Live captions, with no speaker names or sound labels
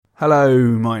Hello,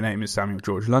 my name is Samuel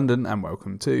George London, and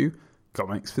welcome to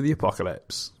Comics for the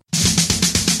Apocalypse.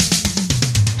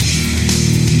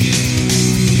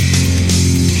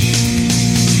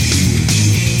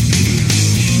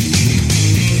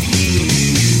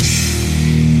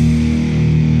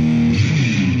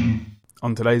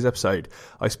 On today's episode,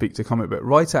 I speak to comic book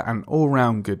writer and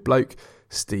all-round good bloke,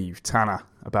 Steve Tanner,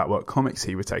 about what comics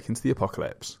he would take into the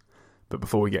apocalypse. But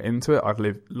before we get into it,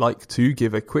 I'd like to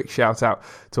give a quick shout out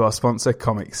to our sponsor,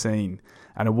 Comic Scene,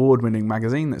 an award-winning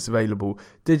magazine that's available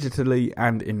digitally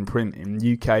and in print in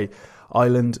UK,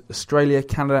 Ireland, Australia,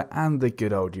 Canada and the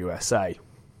good old USA.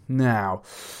 Now,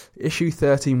 issue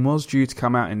 13 was due to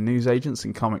come out in newsagents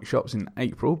and comic shops in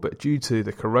April, but due to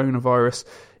the coronavirus,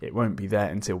 it won't be there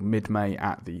until mid-May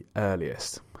at the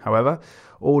earliest. However,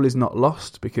 all is not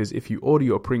lost, because if you order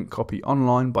your print copy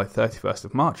online by 31st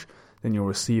of March, then you'll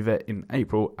receive it in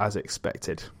April as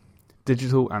expected.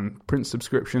 Digital and print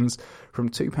subscriptions from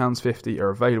 £2.50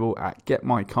 are available at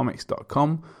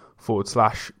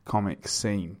getmycomics.com/comic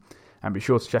scene. And be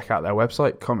sure to check out their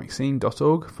website,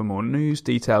 comicscene.org, for more news,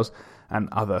 details, and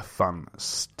other fun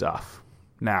stuff.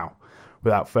 Now,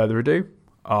 without further ado,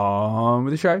 on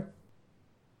with the show.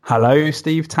 Hello,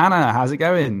 Steve Tanner. How's it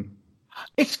going?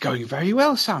 It's going very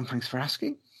well, Sam. Thanks for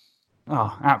asking.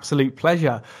 Oh, absolute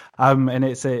pleasure. And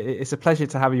it's a pleasure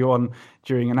to have you on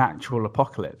during an actual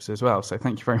apocalypse as well. So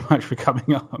thank you very much for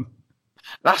coming on.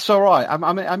 That's all right.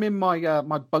 I'm in my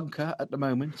my bunker at the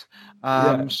moment,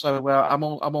 so I'm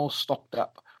all stocked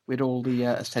up with all the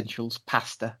essentials.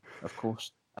 Pasta, of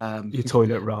course. Your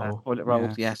toilet roll,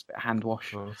 yes, bit of hand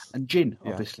wash, and gin,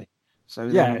 obviously. So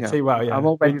I'm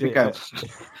all ready to go.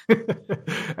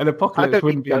 An apocalypse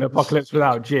wouldn't be an apocalypse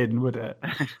without gin, would it?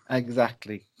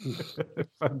 Exactly.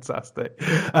 Fantastic.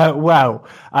 For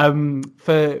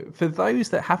those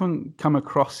that haven't come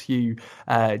across you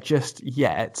just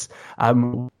yet,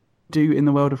 do in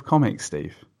the world of comics,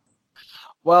 Steve?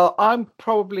 Well, I'm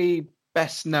probably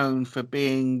best known for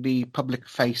being the public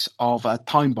face of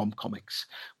Time Bomb Comics,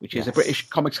 which is a British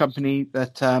comics company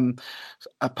that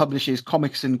publishes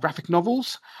comics and graphic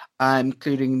novels,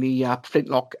 including the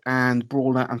Flintlock and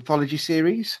Brawler anthology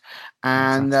series.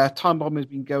 And Time Bomb has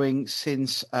been going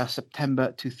since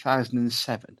September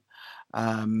 2007.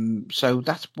 So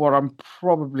that's what I'm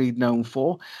probably known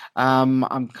for.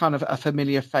 I'm kind of a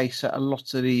familiar face at a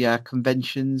lot of the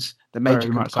conventions, the major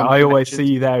conventions. I always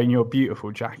see you there in your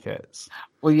beautiful jackets.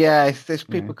 Well, yeah, there's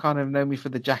people kind of know me for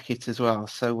the jackets as well.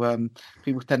 So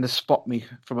people tend to spot me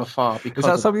from afar. Because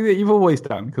is that something that you've always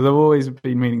done? Because I've always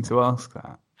been meaning to ask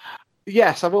that.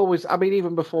 Yes, I've always. I mean,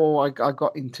 even before I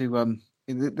got into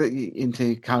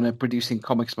kind of producing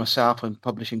comics myself and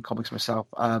publishing comics myself,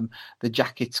 the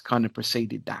jackets kind of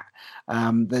preceded that.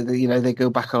 They go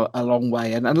back a long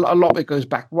way, and a lot of it goes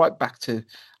right back to,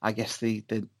 I guess, the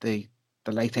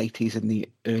late 80s and the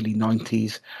early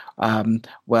 90s,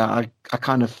 where I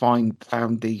kind of found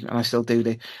and I still do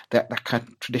that kind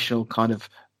of traditional kind of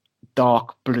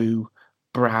dark blue,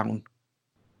 brown,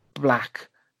 black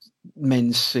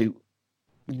men's suit.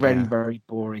 Very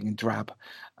boring and drab.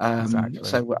 Exactly.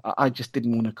 So I just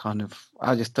didn't want to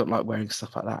I just don't like wearing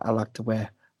stuff like that. I like to wear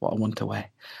what I want to wear.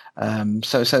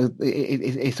 So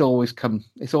it's always been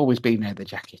there, the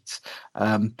jackets.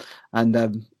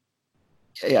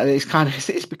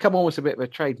 It's become almost a bit of a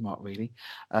trademark, really.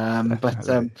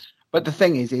 But the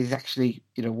thing is actually,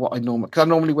 what I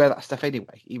normally wear that stuff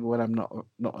anyway, even when I'm not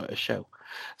at a show.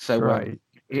 So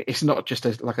it's not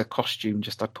just like a costume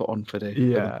just I put on for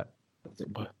the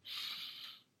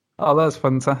Oh, that's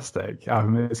fantastic.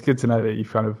 It's good to know that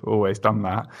you've kind of always done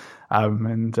that.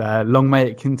 And long may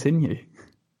it continue.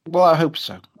 Well, I hope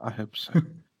so.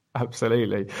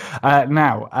 Absolutely.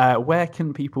 Now, where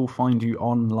can people find you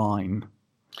online?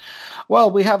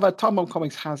 Well, we have Time Bomb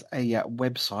Comics has a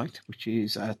website, which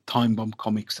is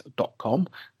timebombcomics.com.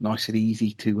 Nice and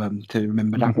easy to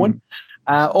remember that one.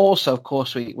 Also, of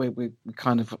course, we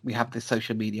have the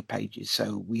social media pages.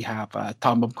 So we have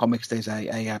Time Bomb Comics. There's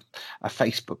a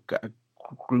Facebook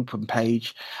group and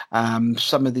page.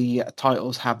 Some of the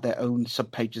titles have their own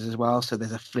sub pages as well. So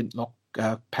there's a Flintlock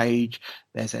page.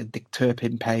 There's a Dick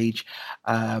Turpin page.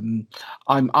 I'm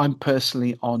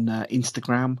personally on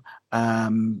Instagram.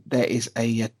 There is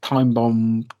a Time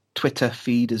Bomb Twitter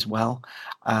feed as well.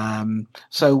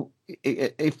 So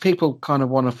if people kind of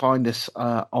want to find us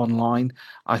online,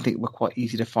 I think we're quite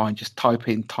easy to find. Just type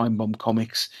in Time Bomb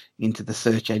Comics into the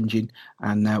search engine,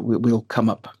 and we'll come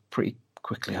up pretty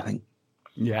quickly, I think.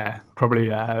 Yeah,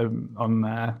 probably on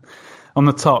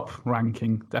the top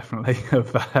ranking, definitely,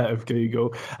 of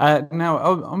Google. Now,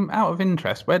 I'm out of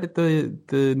interest. Where did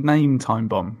the name Time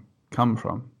Bomb come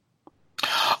from?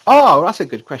 Oh, that's a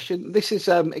good question. This is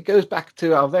it goes back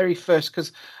to our very first,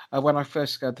 because when I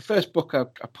first the first book I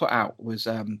put out was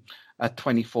a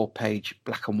 24-page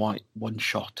black and white one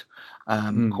shot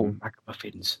called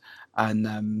Ragamuffins,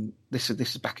 and this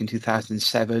is back in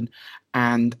 2007,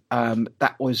 and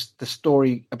that was the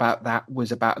story about that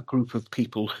was about a group of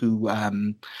people who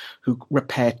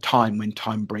repair time when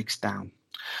time breaks down.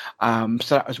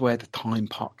 So that was where the time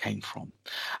part came from,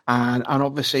 and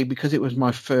obviously because it was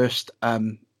my first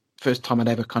time I'd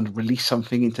ever kind of released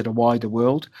something into the wider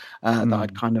world that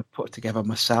I'd kind of put together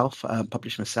myself,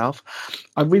 published myself.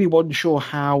 I really wasn't sure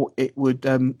how it would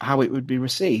be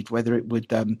received, whether it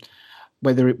would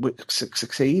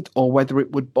succeed or whether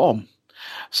it would bomb.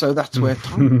 So that's where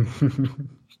time.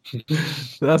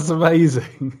 That's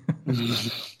amazing.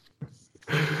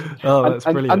 Oh, that's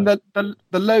brilliant. And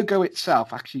the logo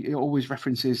itself actually it always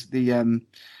references the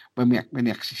when we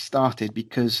actually started,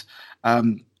 because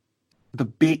the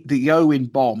O in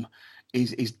bomb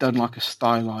is done like a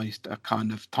stylized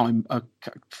kind of time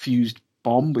fused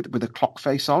bomb with a clock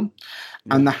face on,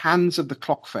 and the hands of the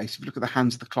clock face. If you look at the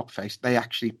hands of the clock face, they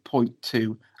actually point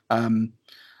to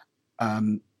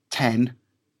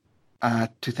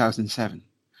 2007.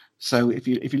 So if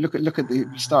you look at the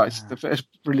start, the first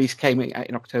release came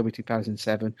in October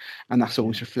 2007, and that's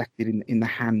always reflected in the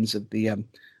hands of the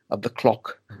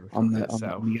clock on the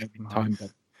time bomb.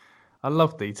 I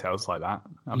love details like that.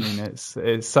 I mean, it's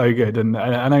so good, and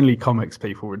only comics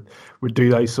people would do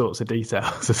those sorts of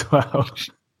details as well.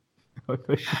 I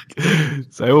think.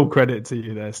 So all credit to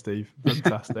you there, Steve.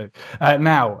 Fantastic.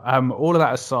 Now, all of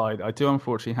that aside, I do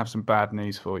unfortunately have some bad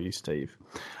news for you, Steve,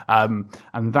 and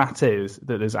that is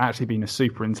that there's actually been a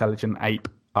super intelligent ape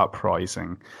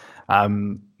uprising.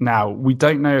 Now, we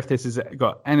don't know if this has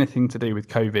got anything to do with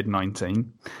COVID-19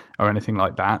 or anything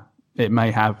like that. It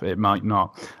may have, it might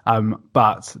not.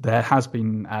 But there has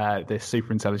been this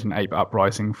super intelligent ape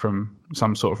uprising from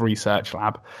some sort of research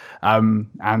lab.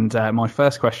 And my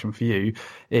first question for you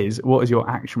is, what is your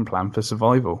action plan for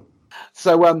survival?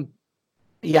 So, I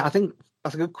think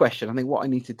that's a good question. I think what I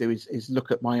need to do is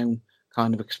look at my own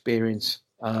kind of experience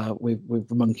with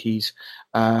the monkeys,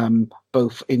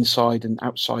 both inside and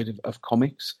outside of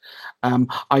comics.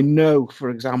 I know, for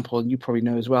example, and you probably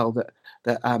know as well,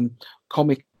 that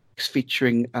comics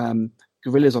featuring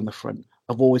gorillas on the front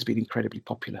have always been incredibly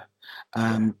popular.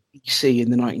 DC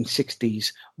in the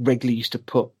 1960s regularly used to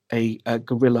put a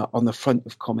gorilla on the front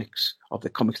of the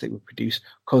comics they would produce,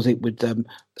 because it would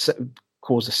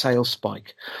cause a sales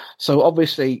spike. So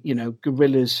obviously,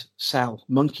 gorillas sell,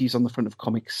 monkeys on the front of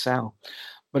comics sell.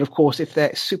 But of course, if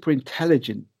they're super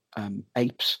intelligent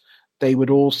apes, they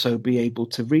would also be able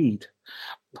to read.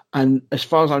 And as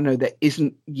far as I know, there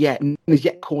isn't yet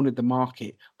cornered the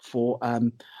market for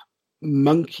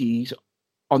monkeys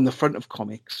on the front of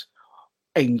comics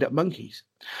aimed at monkeys.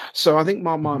 So I think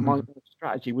my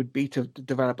strategy would be to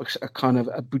develop a kind of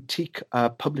a boutique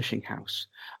publishing house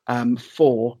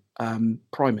for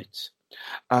primates.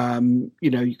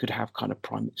 You could have kind of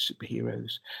primate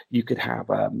superheroes. You could have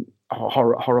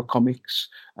horror comics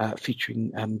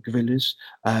featuring gorillas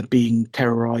being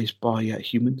terrorized by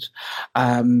humans.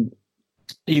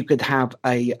 You could have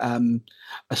a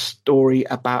story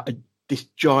about this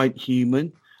giant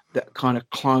human that kind of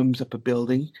climbs up a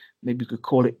building. Maybe you could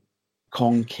call it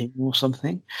Kong King or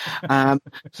something.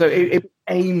 So it'd be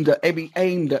aimed at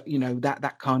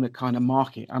that kind of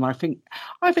market, and I think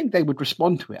they would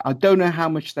respond to it. I don't know how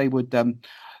much they would what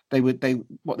they would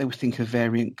think of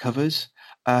variant covers.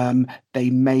 They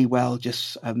may well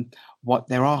just wipe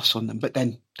their arse on them, but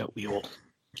then don't we all?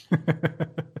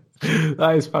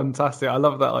 That is fantastic. I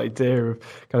love that idea of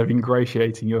kind of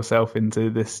ingratiating yourself into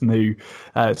this new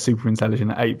super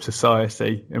intelligent ape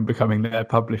society and becoming their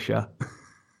publisher.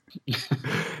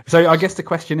 So I guess the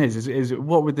question is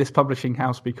what would this publishing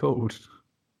house be called?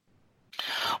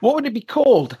 What would it be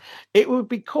called? It would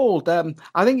be called. I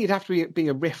think it'd have to be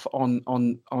a riff on.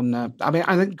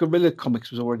 I think Guerrilla Comics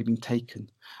was already been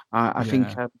taken. I think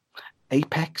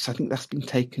Apex. I think that's been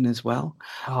taken as well.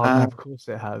 Oh, no, of course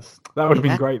it has. That would have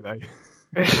been great though.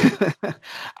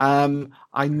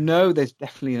 I know there's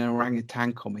definitely an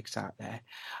orangutan comics out there.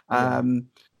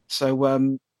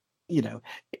 So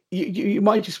you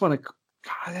might just want to.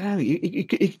 I don't know.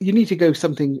 You need to go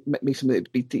something a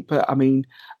bit deeper. I mean,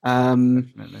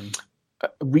 definitely.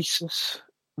 Rhesus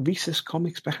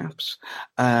Comics, perhaps.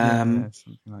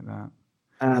 Something like that.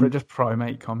 Or just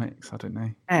Primate Comics. I don't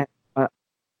know.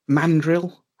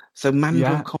 Mandrill. So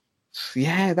Mandrill Comics.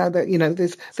 Yeah,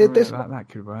 there's that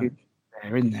could work.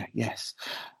 They're in there. Yes.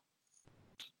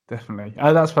 Definitely.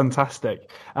 That's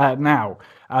fantastic. Now,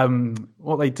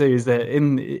 what they do is that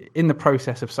in the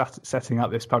process of setting up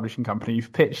this publishing company,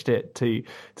 you've pitched it to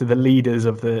the leaders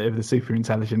of the super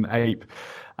intelligent ape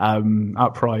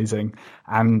uprising,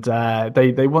 and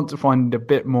they want to find a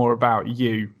bit more about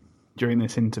you during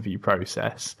this interview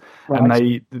process.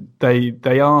 Right. And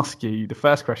they ask you, the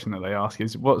first question that they ask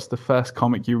is, what's the first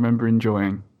comic you remember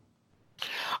enjoying?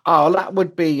 Oh, that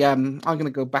would be. I'm going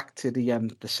to go back to the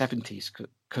 70s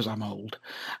because I'm old,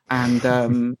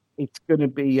 and it's going to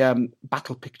be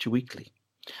Battle Picture Weekly,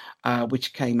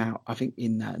 which came out, I think,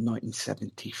 in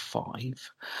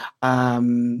 1975.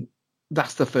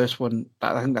 That's the first one.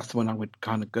 I think that's the one I would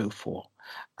kind of go for.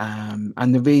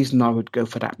 And the reason I would go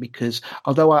for that, because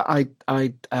although I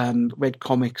read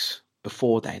comics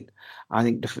before then, I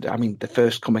think the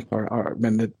first comic I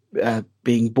remember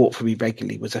being bought for me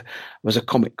regularly was a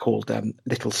comic called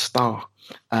Little Star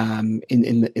in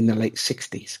the late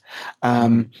 60s.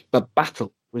 But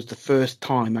Battle was the first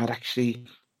time I'd actually,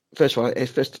 first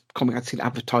comic I'd seen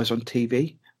advertised on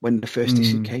TV when the first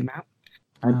issue came out.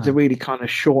 And it's a really kind of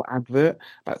short advert,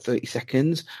 about 30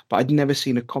 seconds, but I'd never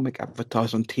seen a comic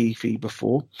advertised on TV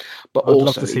before. But I'd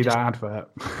love to see that advert.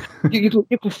 you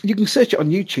can search it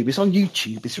on YouTube. It's on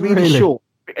YouTube. It's really short.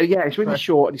 Yeah, it's really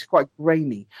short and it's quite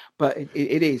grainy, but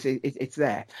it's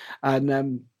there.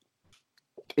 And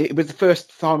it was the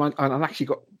first time I actually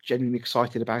got genuinely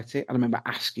excited about it. And I remember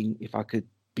asking if I could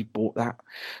be bought that.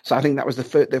 So I think that was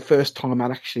the first time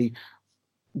I'd actually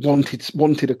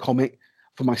wanted a comic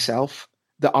for myself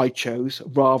that I chose,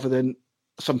 rather than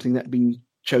something that had been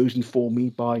chosen for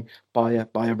me by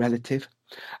a relative.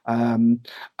 And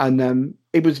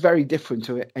it was very different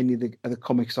to any of the other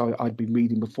comics I'd been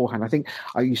reading beforehand. I think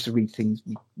I used to read things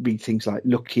like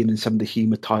Lookin' and some of the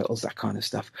humour titles, that kind of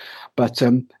stuff. But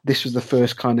this was the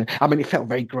first kind of. I mean, it felt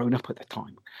very grown up at the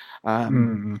time.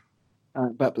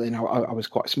 But you know, I was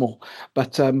quite small.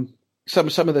 But some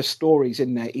of the stories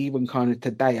in there, even kind of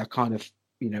today, I kind of,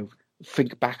 you know,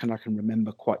 think back and I can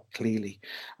remember quite clearly.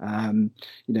 You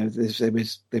know, there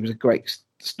was a great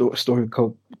story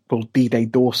called D-Day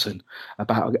Dawson,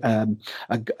 about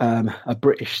a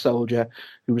British soldier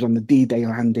who was on the D-Day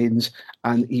landings,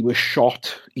 and he was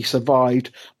shot. He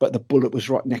survived, but the bullet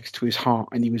was right next to his heart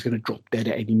and he was going to drop dead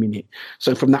at any minute.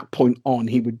 So from that point on,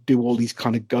 he would do all these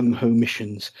kind of gung-ho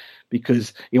missions,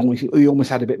 because he almost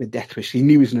had a bit of a death wish. He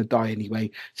knew he was going to die anyway,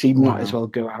 so he might as well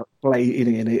go out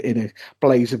in a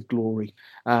blaze of glory.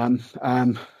 So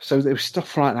there was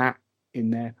stuff like that in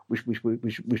there, which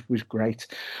was great.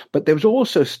 But there was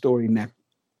also a story in there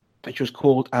which was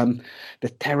called The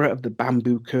Terror of the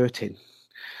Bamboo Curtain.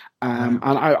 And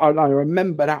I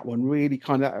remember that one really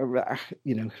kind of,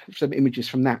 you know, some images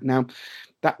from that. Now,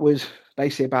 that was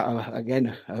basically about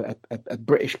a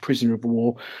British prisoner of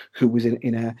war who was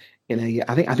in a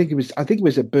I think it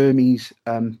was a Burmese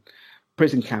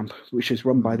prison camp, which was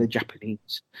run by the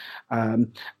Japanese,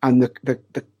 and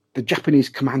the Japanese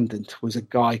commandant was a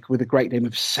guy with a great name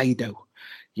of Sado,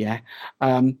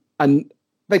 and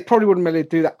they probably wouldn't really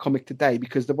do that comic today,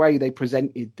 because the way they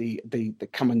presented the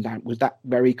commandant was that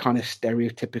very kind of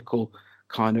stereotypical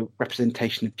kind of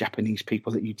representation of Japanese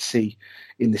people that you'd see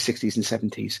in the 60s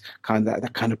and 70s, kind of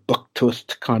that kind of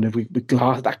buck-tusked kind of with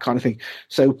glass, that kind of thing.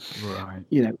 So, right.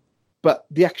 You know, but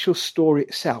the actual story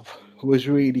itself was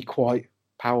really quite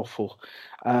powerful.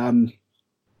 And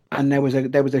there was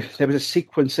a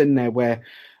sequence in there where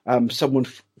someone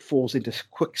falls into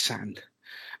quicksand,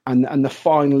 and the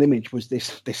final image was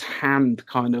this hand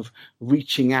kind of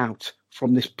reaching out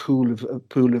from this pool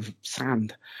of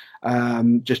sand,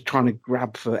 just trying to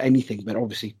grab for anything, but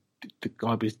obviously the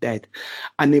guy was dead.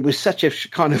 And it was such a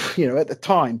kind of, you know, at the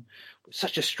time,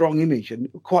 such a strong image and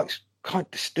quite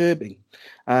disturbing.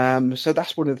 So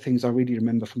that's one of the things I really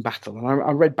remember from Battle. And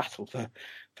I read Battle for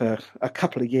a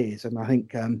couple of years, and I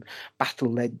think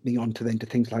Battle led me on to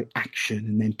things like Action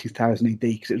and then 2000 AD,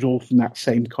 because it was all from that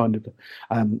same kind of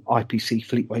IPC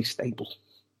Fleetway stable.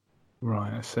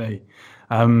 Right, I see.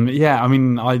 Yeah, I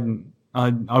mean,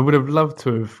 I would have loved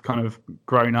to have kind of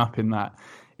grown up in that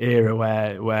era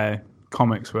where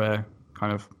comics were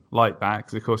kind of like that,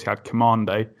 because of course you had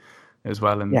Commando as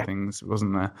well and things,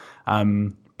 wasn't there?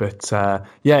 But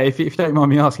if you don't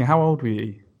mind me asking, how old were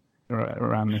you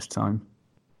around this time?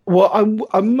 Well,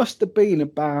 I must have been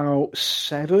about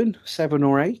 7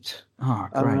 or 8. Oh,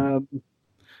 great.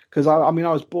 Because I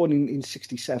was born in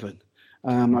 67.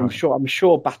 Right. I'm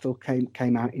sure Battle came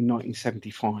out in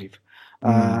 1975.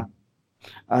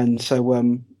 And so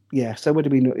so I would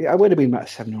have been about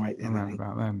 7 or 8 then. Around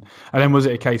about then. And then was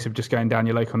it a case of just going down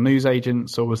your local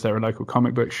newsagents, or was there a local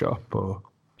comic book shop? Or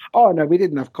Oh no, we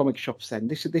didn't have comic shops then.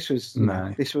 This was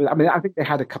No. this was. I mean, I think they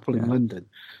had a couple in London.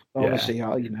 But obviously,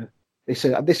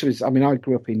 this was. I mean, I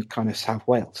grew up in kind of South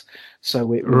Wales,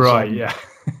 so it was Right. Yeah.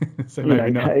 So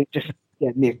maybe not. it just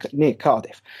near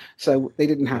Cardiff. So they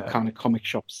didn't have kind of comic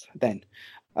shops then.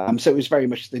 So it was very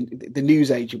much the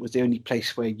newsagent was the only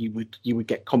place where you would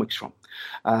get comics from.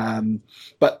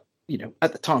 But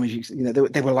at the time, as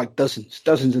there were like dozens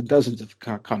and dozens of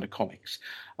kind of comics.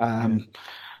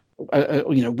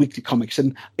 Weekly comics,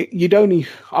 and I'd only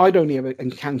ever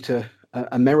encounter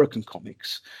American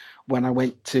comics when I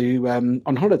went to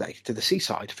on holiday to the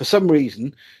seaside. For some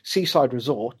reason, seaside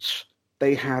resorts,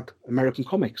 they had American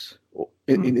comics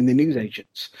in the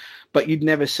newsagents, but you'd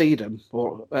never see them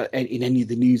or in any of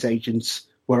the newsagents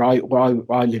where I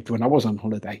lived when I was on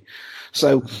holiday.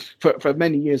 So for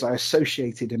many years, I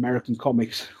associated American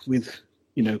comics with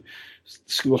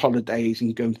school holidays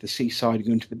and going to the seaside and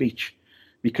going to the beach,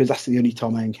 because that's the only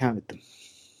time I encountered them.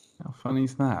 How funny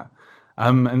is that?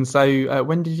 And so,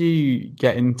 when did you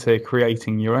get into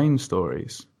creating your own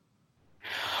stories?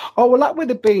 Oh well, that would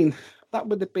have been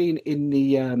in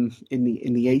the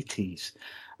 80s,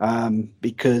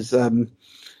 because I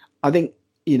think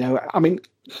in the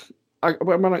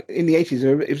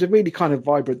 80s it was a really kind of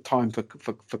vibrant time for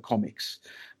comics,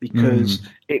 because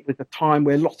it was a time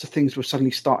where lots of things were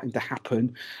suddenly starting to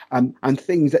happen, and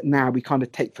things that now we kind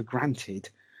of take for granted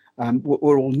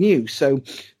were all new. So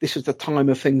this was the time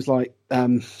of things like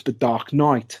The Dark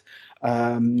Knight,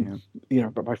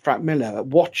 by Frank Miller,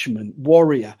 Watchmen,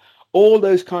 Warrior, all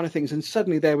those kind of things. And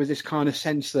suddenly there was this kind of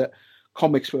sense that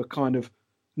comics were kind of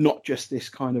not just this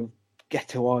kind of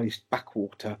ghettoized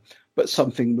backwater, but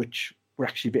something which were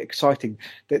actually a bit exciting.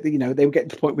 That they were getting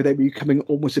to the point where they were becoming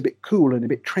almost a bit cool and a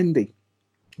bit trendy.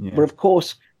 Yeah. But of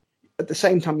course, at the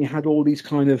same time, you had all these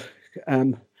kind of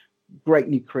great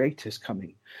new creators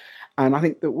coming. And I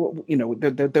think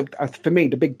that for me,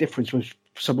 the big difference was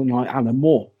someone like Alan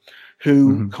Moore,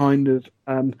 who kind of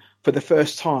for the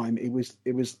first time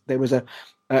there was a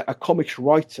comics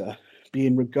writer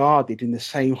being regarded in the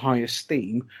same high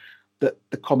esteem that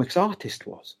the comics artist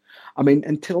was. I mean,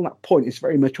 until that point, it's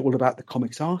very much all about the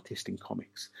comics artist in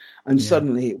comics, and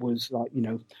suddenly it was like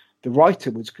the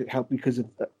writer was helped because of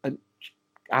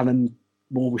Alan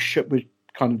Moore was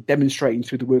kind of demonstrating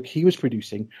through the work he was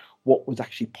producing what was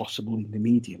actually possible in the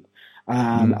medium,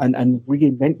 and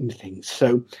reinventing things.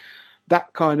 So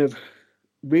that kind of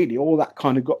all that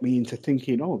kind of got me into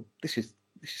thinking, oh, this is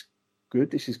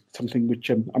good. This is something which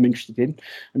I'm interested in.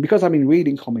 And because I've been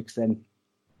reading comics, then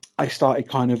I started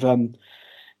kind of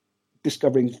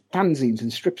discovering fanzines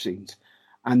and strip zines,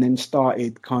 and then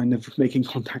started kind of making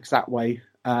contacts that way,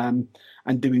 and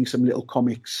doing some little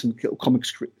comics and little comic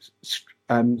scripts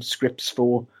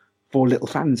for little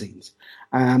fanzines.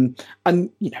 And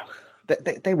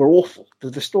they were awful.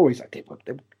 The stories I did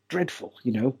they were dreadful,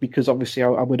 because obviously I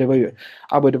would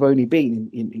have only been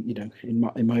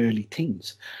in my early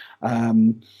teens,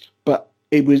 but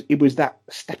it was that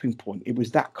stepping point. It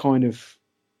was that kind of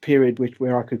period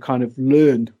where I could kind of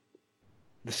learn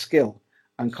the skill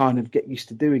and kind of get used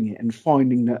to doing it, and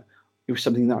finding that it was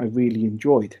something that I really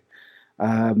enjoyed.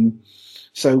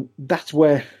 So that's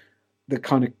where the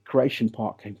kind of creation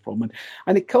part came from,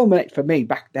 and it culminated for me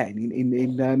back then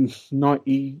in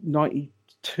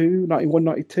 91,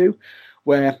 92,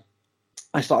 where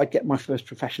I started getting my first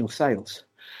professional sales.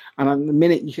 And the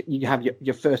minute you have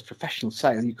your first professional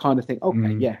sale, you kind of think,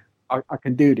 okay, I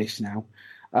can do this now,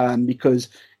 because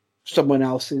someone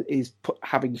else is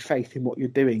having faith in what you're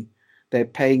doing. They're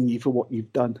paying you for what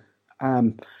you've done,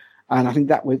 and I think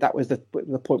that was the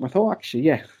point where I thought,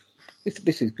 actually,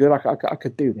 this is good. I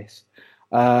could do this,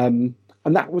 and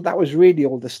that was really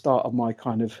all the start of my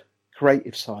kind of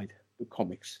creative side of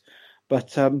comics.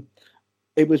 But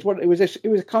it was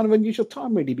a kind of unusual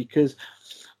time, really, because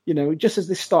just as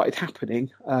this started happening,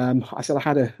 I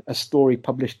had a story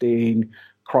published in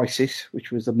Crisis,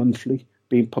 which was a monthly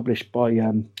being published by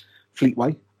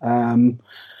Fleetway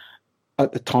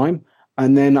at the time,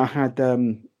 and then I had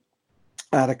a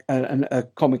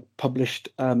comic published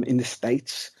in the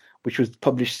States, which was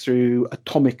published through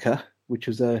Atomica, which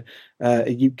was a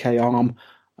UK arm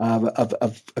of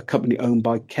a company owned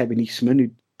by Kevin Eastman,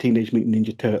 who Teenage Mutant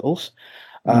Ninja Turtles.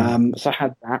 So I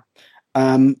had that,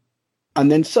 and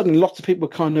then suddenly lots of people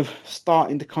were kind of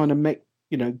starting to kind of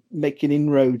making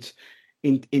inroads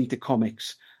into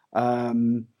comics.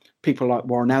 People like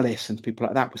Warren Ellis and people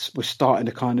like that were starting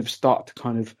to kind of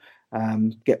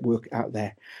get work out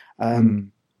there.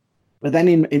 But then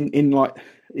in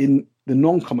the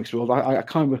non-comics world,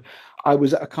 I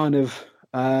was at a kind of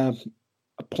a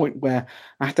point where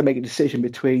I had to make a decision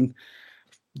between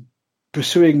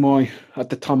pursuing at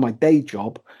the time my day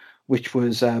job, which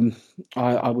was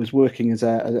I was working as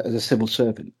a civil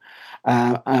servant,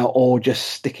 or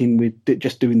just sticking with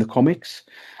just doing the comics.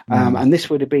 And this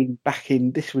would have been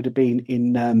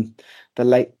in the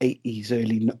late 80s,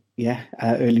 early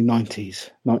 90s,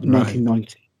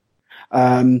 1990.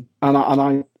 And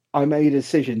I made a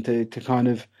decision to kind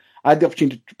of, I had the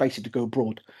opportunity to basically go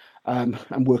abroad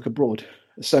and work abroad.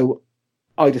 So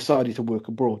I decided to work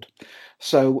abroad.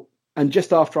 So, and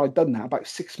just after I'd done that, about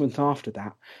 6 months after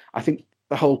that, I think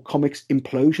the whole comics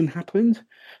implosion happened.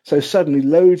 So suddenly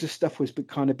loads of stuff was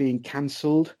kind of being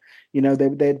cancelled. You know,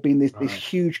 there'd been this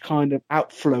huge kind of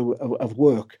outflow of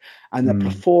work and a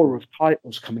plethora of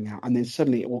titles coming out, and then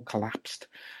suddenly it all collapsed.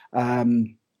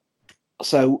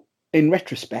 So in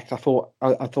retrospect, I thought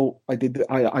I'd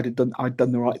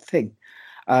done the right thing.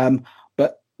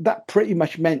 But that pretty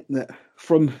much meant that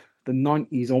from the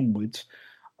 90s onwards,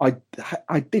 I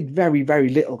did very, very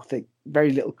little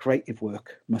creative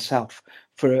work myself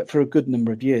for a good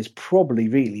number of years, probably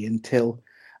really until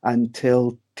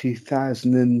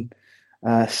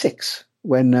 2006,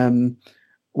 when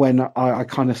I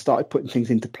kind of started putting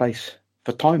things into place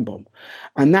for Time Bomb,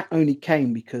 and that only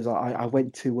came because I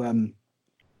went to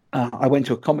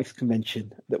a comics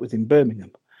convention that was in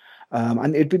Birmingham.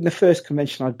 And it'd been the first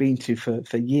convention I'd been to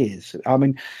for years. I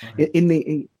mean,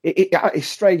 it's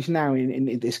strange now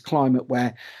in this climate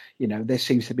where, you know, there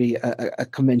seems to be a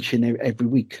convention every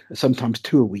week, sometimes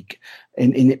two a week,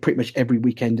 in pretty much every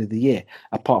weekend of the year,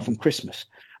 apart from Christmas.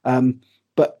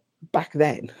 But back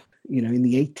then, you know, in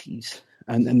the 80s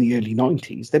and the early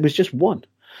 90s, there was just one.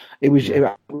 It was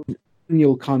an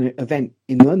annual kind of event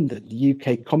in London, the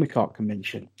UK Comic Art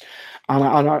Convention,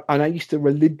 and I used to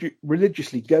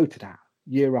religiously go to that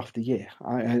year after year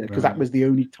because that was the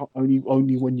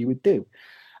only one you would do.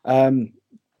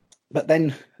 But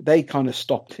then they kind of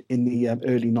stopped in the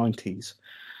early 90s,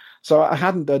 so I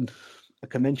hadn't done a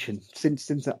convention since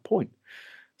that point.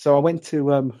 So I went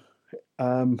to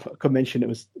a convention that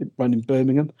was run in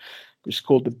Birmingham, which is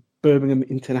called the Birmingham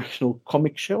International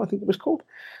Comic Show, I think it was called.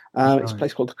 It's a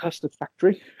place called the Custard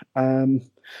Factory. And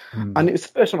it was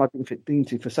the first time I'd been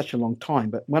to for such a long time.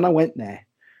 But when I went there,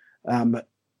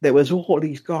 there was all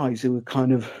these guys who were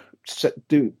kind of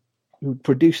who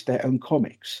produced their own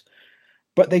comics,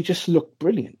 but they just looked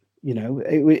brilliant. You know,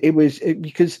 it was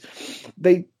because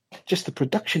they just the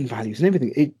production values and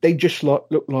everything. They just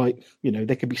looked like, you know,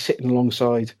 they could be sitting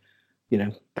alongside, you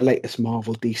know, the latest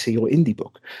Marvel, DC, or indie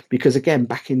book. Because again,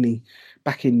 back in the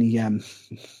 80s,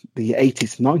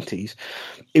 90s,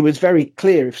 it was very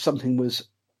clear if something was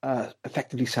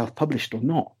effectively self-published or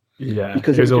not. Yeah,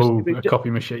 because it was all a copy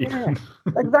machine. Yeah,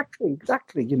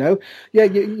 exactly. You know,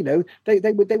 you know,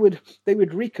 they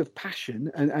would reek of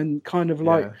passion and kind of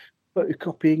like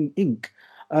photocopying ink.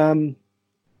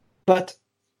 But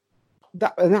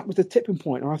that was the tipping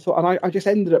point, and I thought, and I just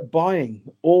ended up buying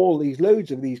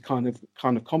loads of these kind of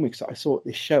comics that I saw at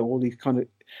this show, all these kind of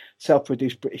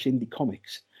self-produced British indie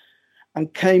comics,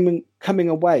 and coming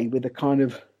away with a kind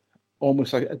of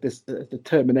almost like a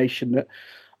determination that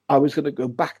I was going to go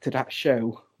back to that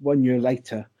show 1 year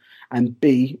later and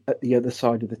be at the other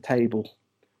side of the table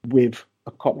with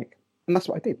a comic, and that's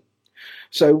what I did.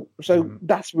 So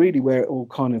that's really where it all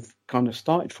kind of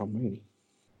started from, really.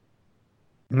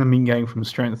 And I've been going from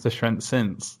strength to strength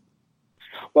since.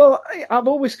 Well, I've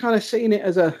always kind of seen it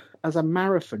as a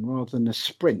marathon rather than a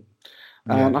sprint.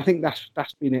 I think that's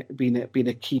been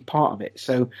a key part of it.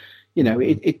 So, you know,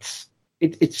 it's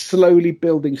slowly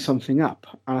building something up,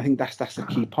 and I think that's the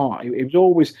key part. I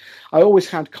always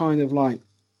had kind of like,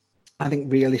 I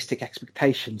think, realistic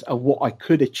expectations of what I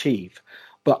could achieve,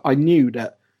 but I knew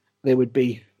that there would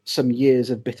be some years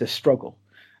of bitter struggle,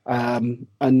 and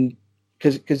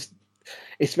because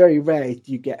it's very rare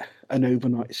you get an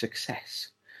overnight success.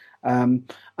 And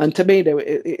to me,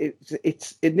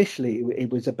 it's initially it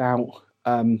was about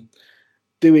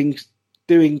doing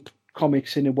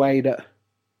comics in a way that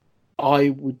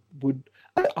I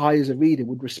as a reader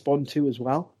would respond to as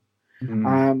well.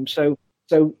 So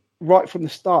right from the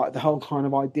start, the whole kind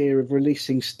of idea of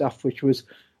releasing stuff which was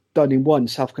done in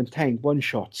self-contained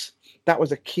one-shots, that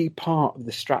was a key part of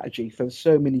the strategy for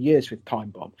so many years with Time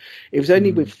Bomb. It was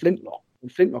only with Flintlock, when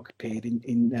Flintlock appeared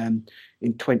in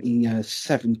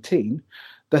 2017,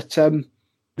 that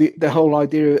the whole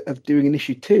idea of doing an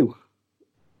issue 2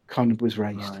 kind of was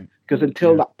raised. Because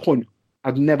until that point,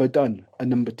 I'd never done a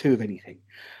number 2 of anything.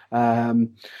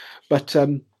 And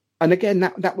again,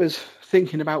 that was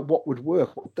thinking about what would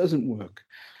work, what doesn't work.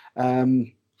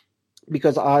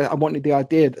 Because I wanted the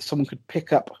idea that someone could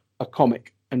pick up a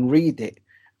comic and read it,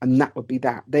 and that would be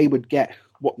that. They would get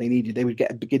what they needed. They would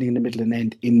get a beginning, a middle, and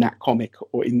end in that comic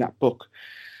or in that book.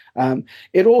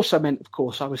 It also meant, of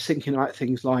course, I was thinking about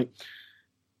things like,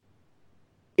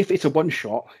 if it's a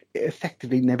one-shot, it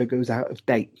effectively never goes out of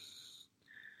date.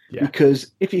 Yeah.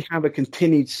 Because if you have a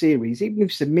continued series, even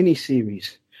if it's a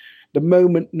mini-series, the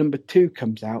moment number 2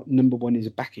 comes out, number 1 is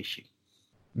a back issue.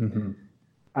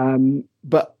 Mm-hmm.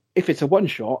 But if it's a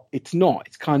one-shot, it's not.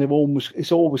 It's kind of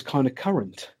it's always kind of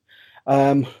current.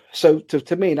 So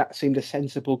to me, that seemed a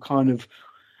sensible kind of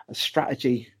a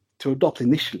strategy to adopt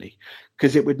initially,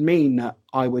 because it would mean that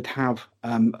I would have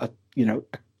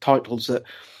titles that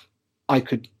I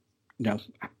could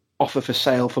offer for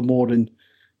sale for more than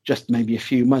just maybe a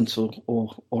few months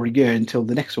or a year until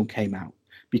the next one came out.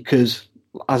 Because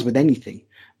as with anything,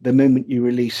 the moment you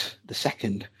release the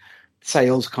second,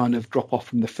 sales kind of drop off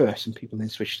from the first, and people then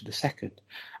switch to the second.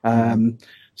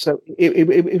 So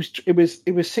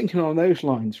it was thinking on those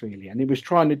lines really, and it was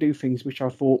trying to do things which I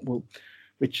thought,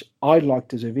 which I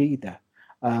liked as a reader,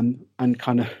 and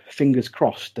kind of fingers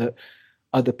crossed that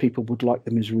other people would like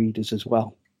them as readers as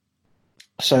well.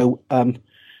 So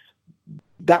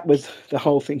that was the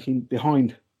whole thinking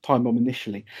behind Time Bomb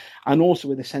initially, and also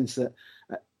with the sense that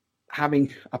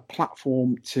having a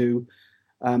platform to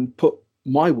put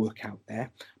my work out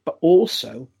there, but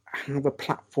also have a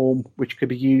platform which could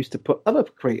be used to put other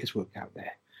creators' work out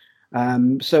there.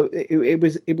 So it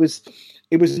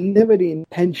was never the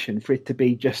intention for it to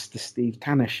be just the Steve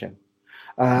Tanner show.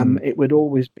 It would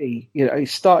always be, it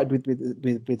started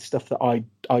with stuff that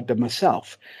I'd done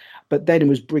myself, but then it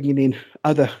was bringing in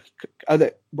other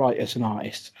writers and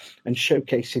artists and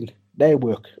showcasing their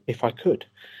work if I could.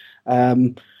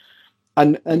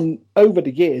 And over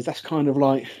the years, that's kind of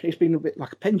like, it's been a bit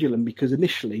like a pendulum, because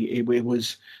initially it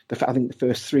was I think the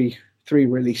first three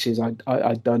releases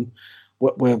I'd done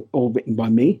were all written by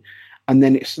me, and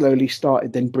then it slowly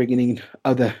started then bringing in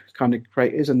other kind of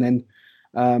creators, and then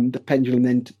the pendulum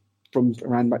then from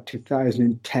around about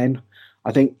 2010,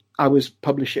 I think I was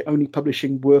only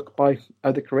publishing work by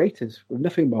other creators with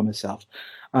nothing by myself,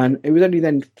 and it was only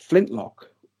then Flintlock,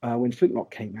 when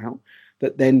Flintlock came out,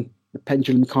 that then the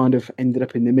pendulum kind of ended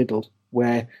up in the middle,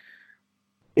 where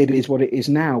it is what it is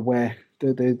now, where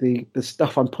the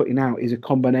stuff I'm putting out is a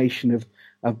combination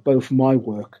of both my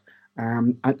work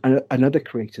and other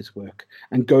creators' work.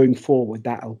 And going forward,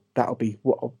 that'll be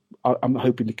what I'm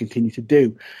hoping to continue to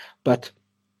do. But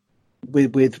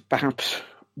with perhaps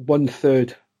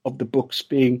 1/3 of the books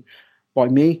being by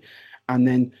me, and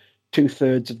then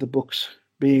 2/3 of the books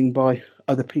being by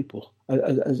other people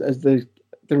as the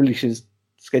releases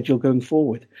schedule going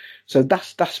forward. So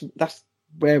that's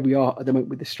where we are at the moment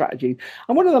with the strategy.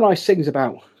 And one of the nice things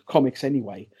about comics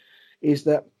anyway is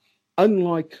that,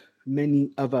 unlike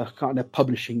many other kind of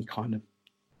publishing kind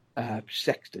of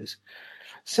sectors,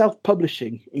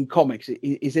 self-publishing in comics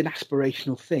is an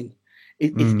aspirational thing.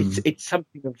 It's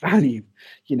something of value,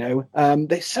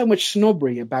 There's so much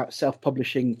snobbery about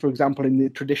self-publishing, for example, in the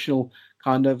traditional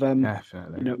kind of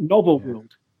novel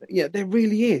world. Yeah, there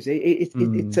really is. It's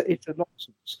a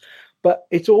nonsense, but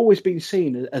it's always been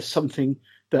seen as something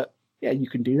that, you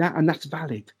can do that, and that's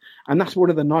valid. And that's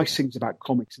one of the nice things about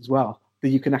comics as well, that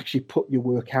you can actually put your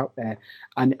work out there,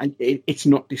 and it's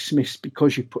not dismissed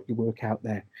because you put your work out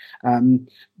there.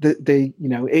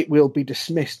 It will be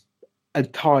dismissed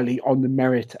entirely on the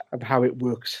merit of how it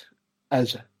works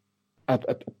as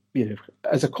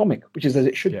a comic, which is as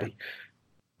it should be.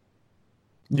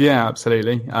 Yeah,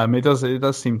 absolutely. It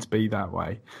does seem to be that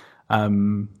way.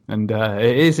 And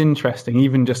it is interesting,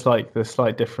 even just like the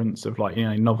slight difference of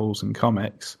novels and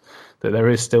comics, that there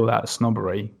is still that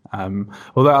snobbery.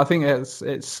 Although I think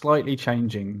it's slightly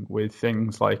changing with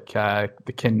things like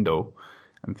the Kindle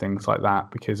and things like that,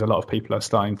 because a lot of people are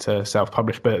starting to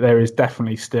self-publish, but there is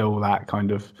definitely still that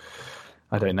kind of,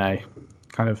 I don't know,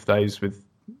 kind of those with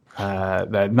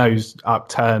their nose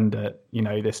upturned at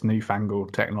this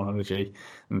newfangled technology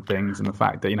and things, and the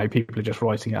fact that people are just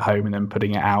writing at home and then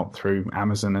putting it out through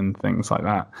Amazon and things like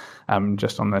that,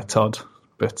 just on their Todd.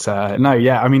 But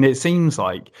it seems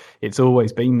like it's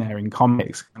always been there in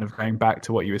comics, kind of going back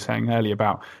to what you were saying earlier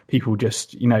about people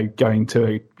just going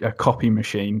to a copy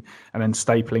machine and then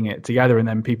stapling it together, and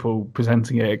then people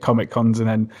presenting it at Comic Cons, and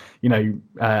then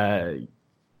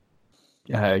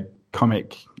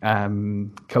comic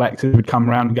collectors would come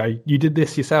around and go, "You did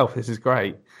this yourself, this is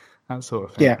great," that sort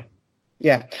of thing.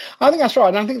 Yeah, I think that's right,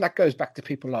 and I think that goes back to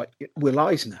people like Will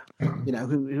Eisner,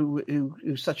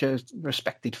 who's such a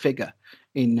respected figure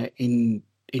in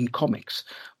comics,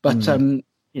 but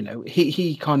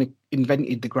he kind of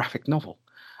invented the graphic novel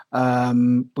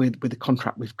with the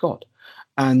contract with God,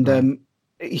 and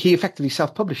he effectively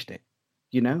self-published it.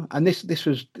 and this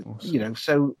was, Awesome.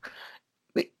 so,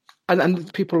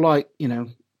 and people like,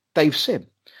 Dave Sim,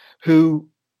 who,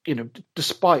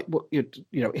 despite what,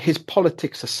 his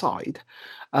politics aside,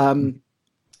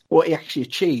 what he actually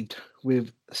achieved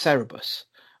with Cerebus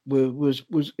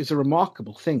is a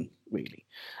remarkable thing, really,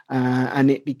 and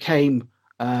it became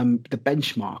the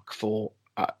benchmark for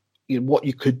what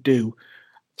you could do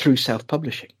through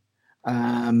self-publishing,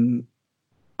 and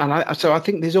so I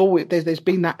think there's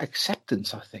been that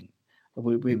acceptance, I think,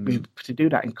 to do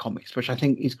that in comics, which I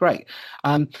think is great.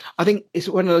 I think it's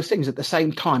one of those things. At the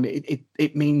same time,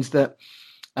 it means that,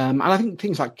 and I think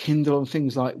things like Kindle and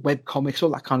things like web comics, all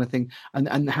that kind of thing,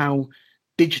 and how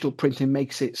digital printing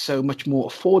makes it so much more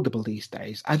affordable these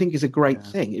days, I think is a great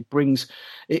thing.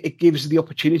 It gives the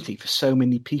opportunity for so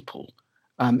many people,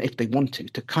 if they want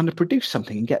to kind of produce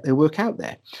something and get their work out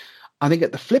there. I think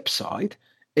at the flip side,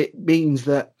 it means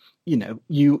that, you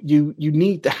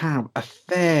need to have a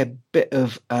fair bit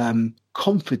of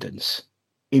confidence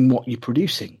in what you're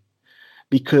producing,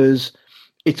 because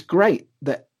it's great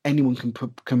that anyone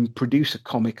can produce a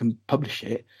comic and publish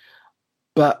it,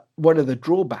 but one of the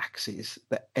drawbacks is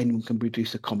that anyone can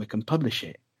produce a comic and publish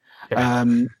it. Yeah.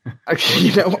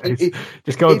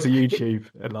 Just go onto YouTube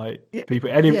and people.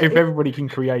 If everybody can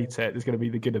create it, there's going to be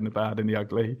the good and the bad and the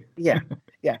ugly. Yeah.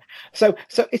 So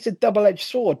it's a double-edged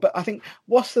sword. But I think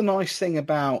what's the nice thing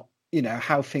about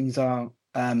how things are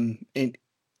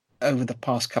over the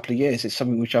past couple of years is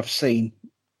something which I've seen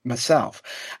myself,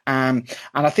 and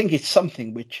I think it's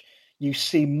something which you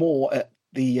see more at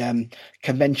the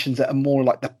conventions that are more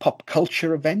like the pop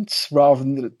culture events rather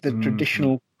than the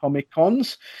traditional Comic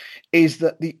Cons, is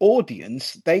that the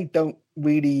audience, they don't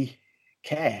really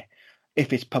care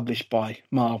if it's published by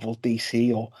Marvel,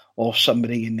 DC, or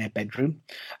somebody in their bedroom.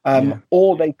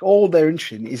 All they're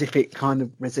interested in is if it kind of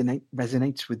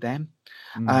resonates with them.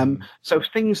 So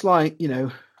things like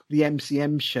the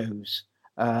MCM shows,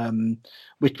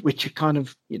 which are kind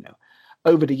of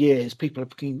over the years, people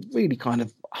have been really kind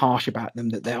of harsh about them,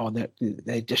 that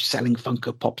they're just selling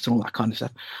Funko Pops and all that kind of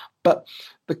stuff. But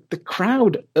the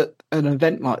crowd at an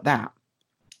event like that,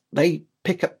 they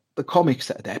pick up the comics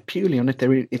that are there purely on if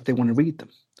they want to read them,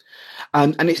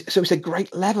 and it's a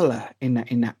great leveler in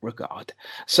that regard.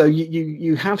 So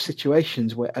you have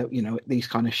situations where at these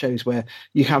kind of shows where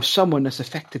you have someone that's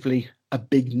effectively a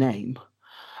big name,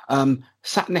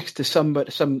 sat next to some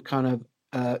kind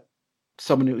of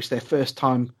someone who was their first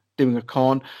time doing a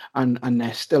con, and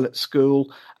they're still at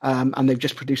school, and they've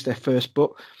just produced their first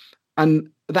book,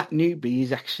 and that newbie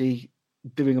is actually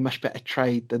doing a much better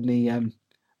trade than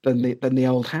the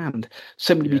old hand,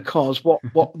 simply because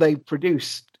what they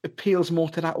produce appeals more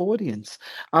to that audience,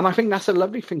 and I think that's a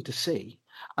lovely thing to see.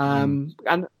 And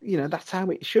that's how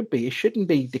it should be. It shouldn't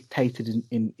be dictated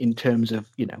in terms of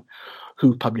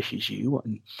who publishes you,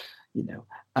 and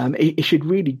it should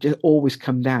really just always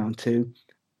come down to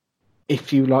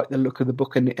if you like the look of the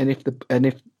book and if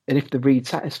the read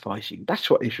satisfies you. That's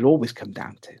what it should always come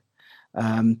down to.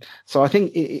 So I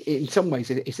think in some ways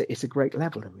it's a great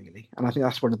leveler, really, and I think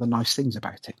that's one of the nice things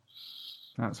about it.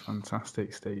 That's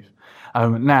fantastic, Steve.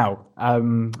 Now,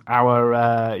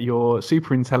 your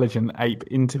super intelligent ape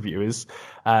interviewers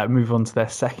move on to their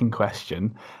second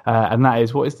question, and that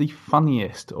is, what is the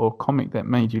funniest or comic that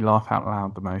made you laugh out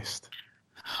loud the most?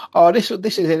 Oh, this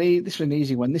is an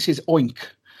easy one. This is Oink.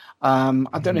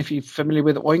 I don't know if you're familiar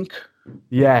with Oink.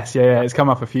 Yes, yeah, it's come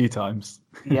up a few times.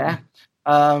 Yeah.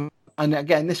 And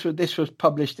again, this was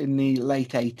published in the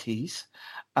late 80s,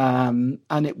 and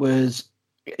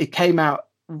it came out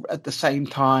at the same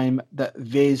time that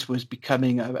Viz was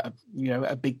becoming a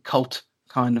big cult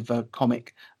kind of a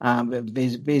comic.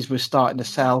 Viz was starting to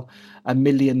sell 1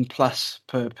 million plus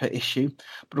per issue,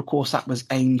 but of course that was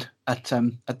aimed at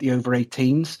the over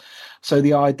 18s. So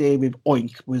the idea with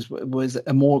Oink was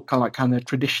a more kind of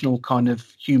traditional kind of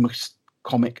humorous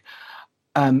comic,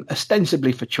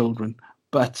 ostensibly for children,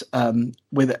 but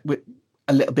with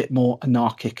a little bit more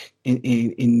anarchic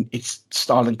in its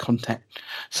style and content.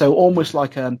 So almost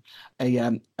like a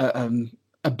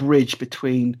bridge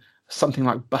between something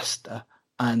like Buster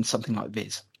and something like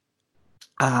Viz.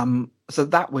 So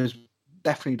that was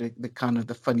definitely the kind of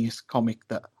the funniest comic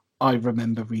that I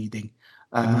remember reading.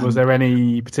 Was there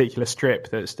any particular strip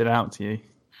that stood out to you?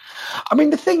 I mean,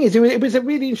 the thing is, it was a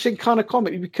really interesting kind of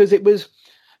comic because it was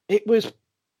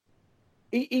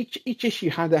each issue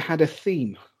had a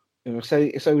theme. So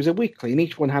it was a weekly, and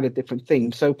each one had a different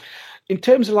theme. So in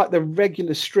terms of like the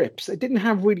regular strips, it didn't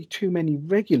have really too many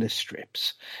regular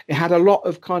strips. It had a lot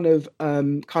of kind of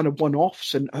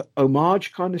one-offs and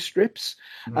homage kind of strips,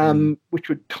 which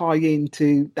would tie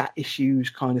into that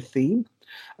issue's kind of theme.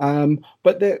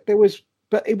 But it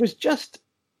was just,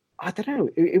 I don't know,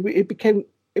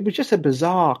 it was just a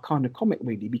bizarre kind of comic,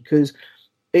 really, because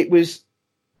it was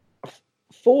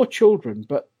for children,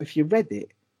 but if you read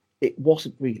it, it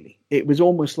wasn't really. It was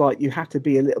almost like you had to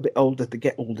be a little bit older to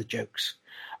get all the jokes.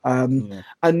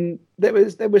 And there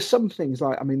was some things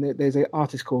like, I mean, there's an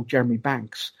artist called Jeremy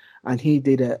Banks, and he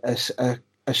did a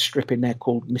strip in there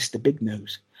called Mr. Big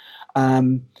Nose.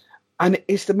 And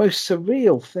it's the most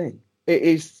surreal thing. It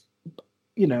is,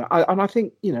 I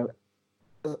think,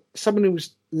 someone who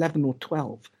was 11 or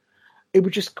 12, it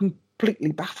would just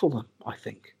completely baffle them, I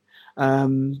think.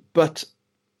 But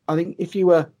I think if you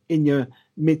were in your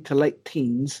mid to late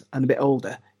teens and a bit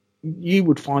older, you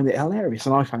would find it hilarious,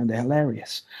 and I found it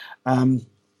hilarious. And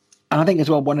I think as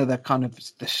well, one of the kind of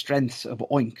the strengths of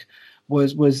Oink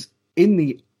was in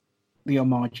the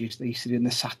homages that he did in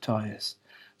the satires.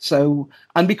 So,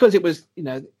 and because it was,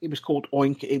 it was called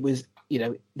Oink, it was,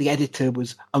 the editor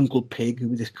was Uncle Pig, who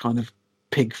was this kind of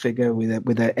pig figure with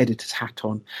an editor's hat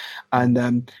on,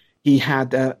 and he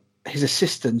had his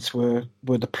assistants were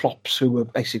the plops, who were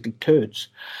basically turds.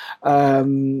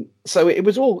 So it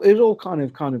was all kind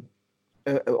of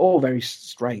all very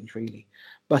strange, really.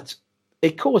 But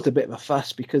it caused a bit of a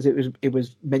fuss because it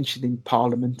was mentioned in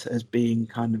Parliament as being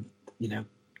kind of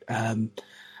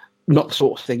not the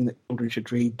sort of thing that children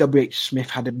should read. W.H. Smith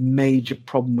had a major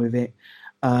problem with it,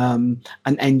 and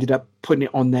ended up putting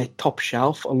it on their top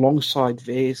shelf alongside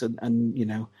Viz and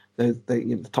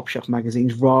the top shelf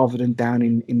magazines, rather than down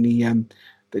in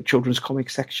the children's comic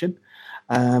section,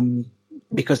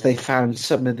 because they found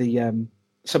some of the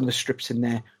strips in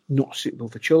there not suitable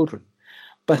for children.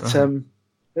 But the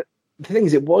thing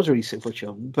is, it was really suitable for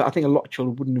children, but I think a lot of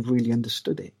children wouldn't have really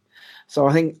understood it. So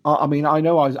I think, I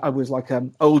know I was like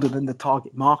older than the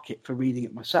target market for reading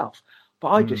it myself, but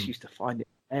I just used to find it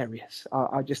hilarious.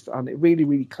 I just found it really,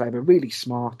 really clever, really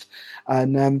smart,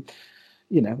 and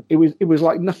it was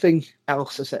like nothing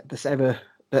else that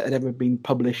had ever been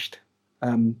published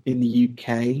in the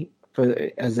UK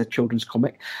as a children's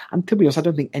comic. And to be honest, I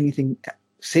don't think anything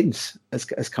since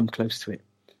has come close to it.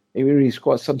 It really is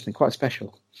quite something quite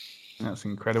special. That's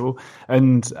incredible.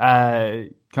 And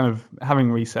kind of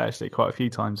having researched it quite a few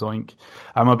times, Oink,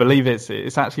 I believe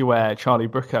it's actually where Charlie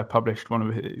Brooker published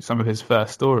some of his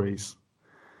first stories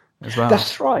as well.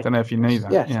 That's right. I don't know if you knew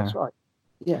that. Yes, yeah. That's right.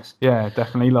 Yes. Yeah,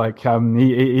 definitely. Like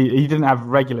he didn't have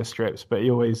regular strips, but he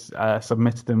always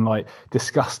submitted them, like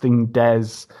Disgusting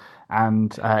Des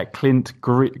and Clint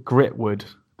Gritwood,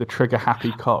 the trigger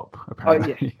happy cop,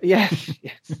 apparently. Oh, yeah.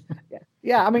 Yes.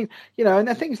 Yeah. I mean,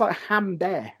 and things like Ham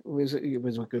Dare was a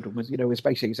good one. It was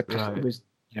basically it was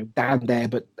down there,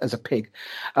 but as a pig.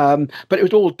 But it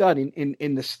was all done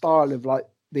in the style of like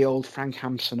the old Frank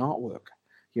Hampson artwork,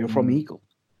 from Eagle.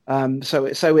 So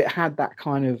it had that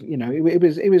kind of,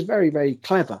 it was very, very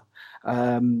clever.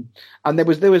 And there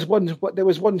was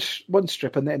one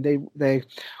strip, and then they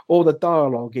all the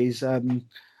dialogue is the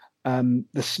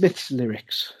Smiths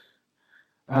lyrics.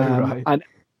 Right. And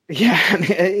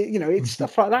it's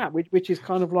stuff like that, which is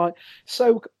kind of like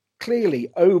so clearly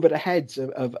over the heads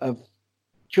of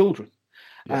children.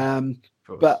 Yeah,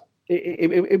 but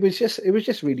it was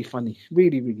just really funny,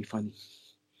 really, really funny.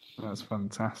 That's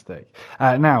fantastic.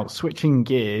 Now, switching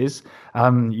gears,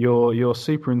 your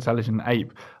super intelligent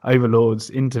ape overlords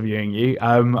interviewing you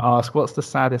ask, what's the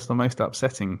saddest or most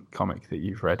upsetting comic that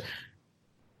you've read?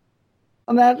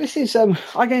 And now this is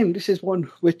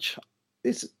one which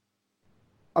is.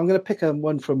 I'm going to pick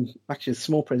one from actually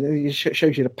small press. It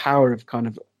shows you the power of kind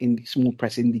of small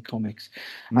press indie comics.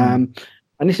 And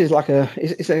this is like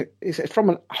it's from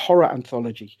a horror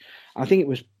anthology. I think it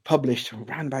was published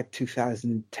around about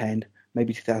 2010,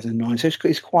 maybe 2009. So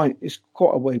it's quite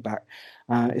a way back.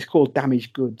 It's called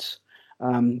Damaged Goods,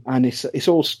 and it's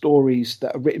all stories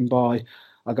that are written by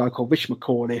a guy called Rich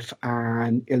McAuliffe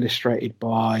and illustrated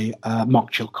by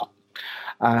Mark Chilcott.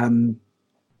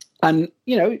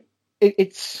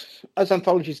 It's as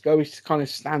anthologies go, it's kind of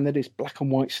standard. It's black and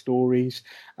white stories,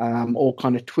 all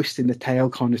kind of twist in the tail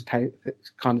kind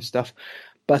of stuff.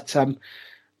 But the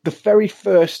very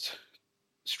first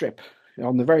strip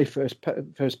on the very first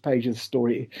page of the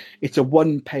story, it's a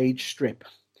 1-page strip.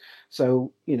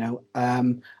 So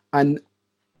and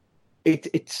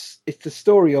it's the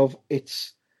story of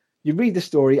you read the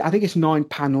story. I think it's 9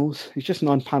 panels. It's just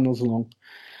 9 panels long,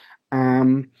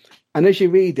 and as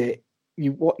you read it,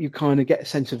 you kind of get a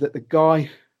sense of that the guy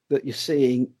that you're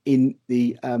seeing in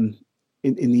the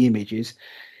in the images,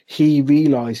 he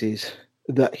realizes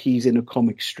that he's in a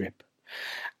comic strip.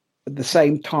 At the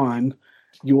same time,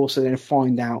 you also then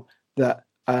find out that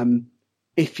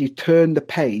if you turn the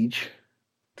page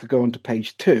to go on to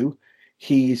page 2,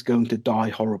 he is going to die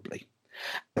horribly.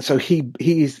 So he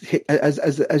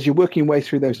as you're working your way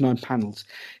through those 9 panels,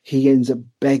 he ends up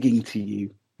begging to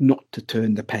you not to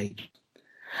turn the page.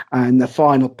 And the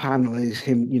final panel is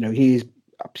him, he is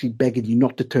absolutely begging you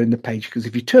not to turn the page, because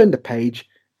if you turn the page,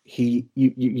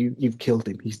 you've killed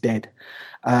him. He's dead.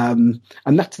 And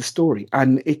that's the story.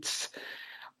 And it's,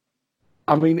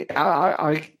 I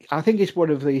think it's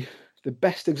one of the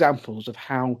best examples of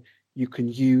how you can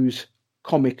use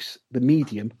comics, the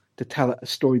medium, to tell a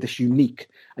story that's unique.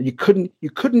 And you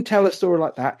couldn't tell a story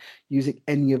like that using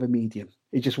any other medium.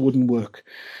 It just wouldn't work,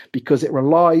 because it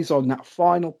relies on that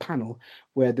final panel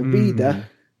where the reader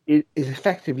is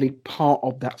effectively part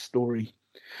of that story.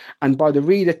 And by the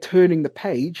reader turning the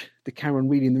page to carry on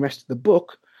reading the rest of the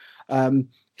book,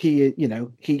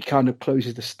 he kind of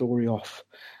closes the story off.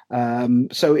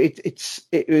 So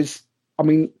it was,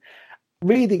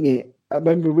 reading it, I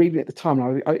remember reading it at the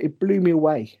time, it blew me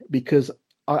away, because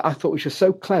I thought it was just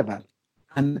so clever.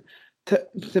 And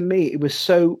to me, it was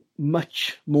so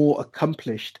much more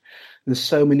accomplished than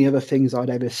so many other things I'd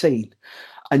ever seen.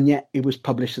 And yet it was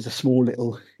published as a small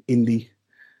little indie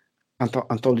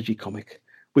anthology comic,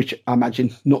 which I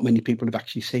imagine not many people have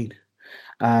actually seen.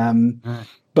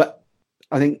 But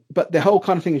the whole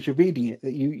kind of thing as you're reading it,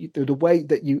 that the way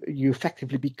that you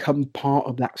effectively become part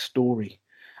of that story.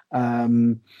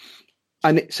 And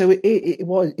it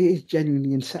is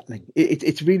genuinely unsettling.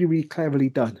 It's really, really cleverly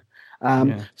done.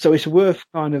 So it's worth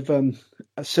kind of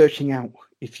searching out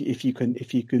if you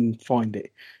can find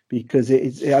it, because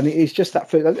it's just that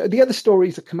first, the other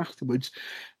stories that come afterwards,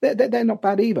 they're not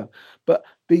bad either, but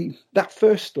that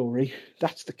first story,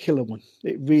 that's the killer one.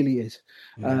 It really is.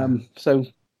 So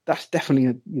that's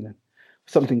definitely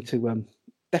something to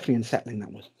definitely unsettling,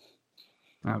 that was.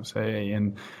 Absolutely.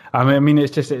 And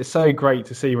it's so great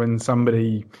to see when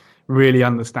somebody really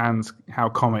understands how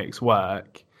comics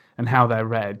work and how they're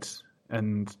read,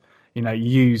 and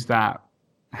use that,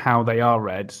 how they are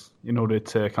read, in order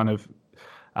to kind of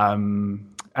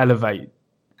elevate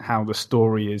how the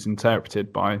story is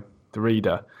interpreted by the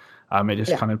reader. It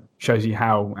just kind of shows you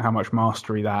how much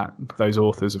mastery that those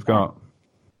authors have got.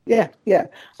 Yeah,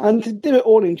 and to do it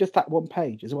all in just that one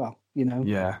page as well.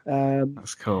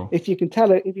 That's cool. If you can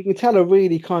tell a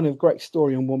really kind of great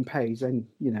story on one page, then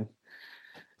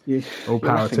all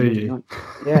power to you.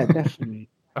 Yeah, definitely.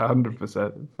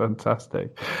 100%.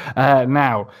 Fantastic.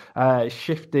 Now,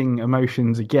 shifting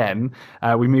emotions again,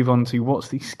 we move on to what's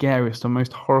the scariest or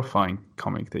most horrifying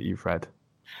comic that you've read?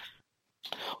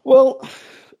 Well,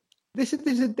 this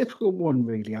is a difficult one,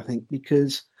 really, I think,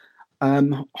 because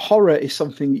horror is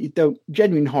something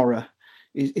genuine horror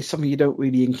is something you don't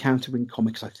really encounter in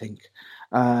comics, I think.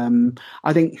 There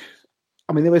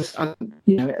was,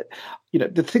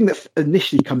 the thing that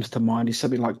initially comes to mind is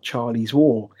something like Charlie's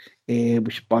War,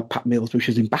 which by Pat Mills, which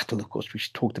is in battle, of course, which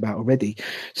we talked about already,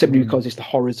 simply because it's the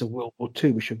horrors of World War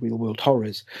II, which are real world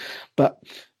horrors. But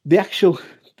the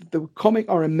comic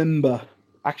I remember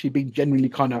actually being genuinely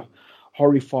kind of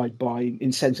horrified by,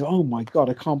 in sense of, oh my God,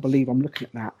 I can't believe I'm looking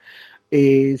at that,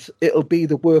 it'll be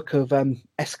the work of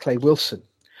S. Clay Wilson,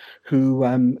 who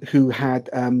had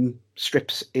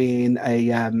strips in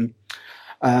an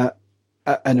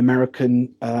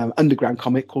American underground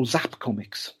comic called Zap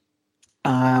Comics.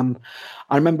 I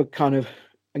remember kind of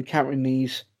encountering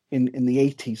these in the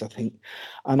 80s, I think,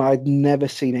 and I'd never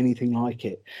seen anything like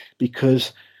it,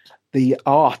 because the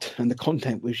art and the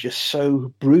content was just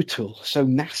so brutal, so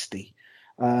nasty.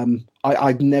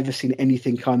 I'd never seen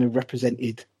anything kind of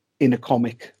represented in a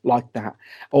comic like that,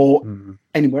 or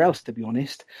anywhere else, to be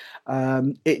honest.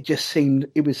 It just seemed,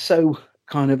 it was so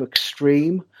kind of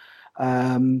extreme,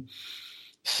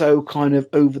 so kind of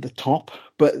over the top,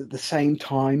 but at the same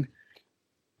time,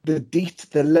 the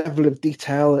level of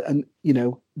detail, and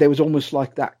there was almost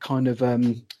like that kind of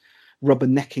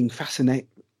rubbernecking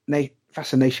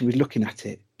fascination with looking at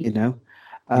it,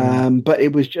 but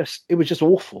it was just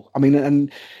awful. I mean,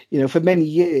 and for many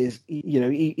years,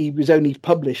 he was only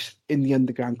published in the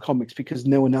underground comics because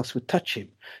no one else would touch him,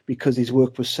 because his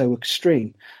work was so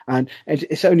extreme. And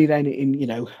it's only then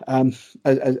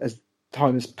as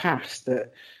time has passed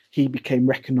that he became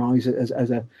recognised as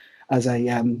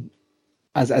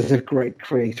a great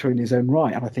creator in his own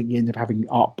right. And I think he ended up having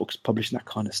art books published and that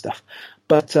kind of stuff.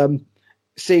 But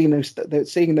seeing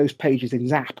those pages in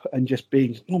Zap and just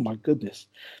being, oh my goodness,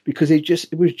 because it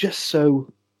was just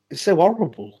so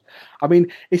horrible. I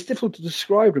mean, it's difficult to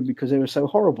describe them because they were so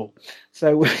horrible.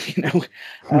 So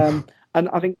and I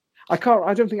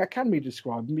don't think I can really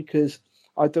describe them, because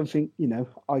I don't think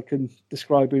I can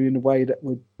describe them in a way that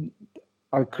would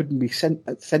I couldn't be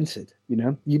censored.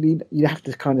 You have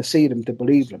to kind of see them to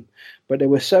believe them, but they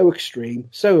were so extreme,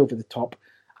 so over the top,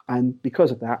 and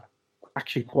because of that,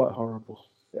 actually quite horrible.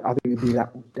 I think it'd be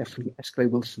that one, definitely S.K.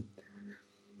 Wilson.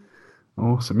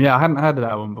 Awesome. Yeah, I hadn't heard of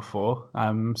that one before.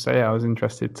 So yeah, I was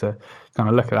interested to kind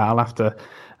of look at that. I'll have to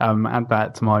add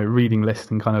that to my reading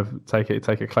list and kind of take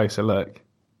a closer look.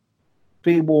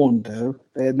 Be warned, though,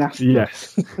 they're nasty.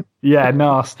 Yes. Yeah,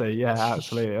 nasty. Yeah,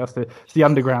 absolutely. It's the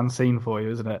underground scene for you,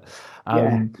 isn't it?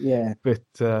 Yeah. But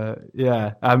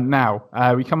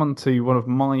now we come on to one of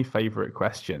my favourite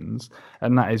questions,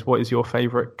 and that is, what is your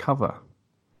favourite cover?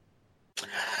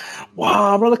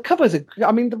 Wow, well, the covers are,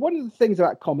 one of the things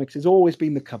about comics has always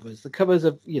been the covers. The covers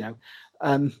of,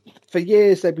 for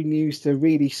years they've been used to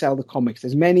really sell the comics.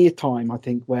 There's many a time, I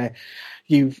think, where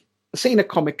you've seen a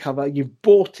comic cover, you've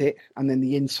bought it, and then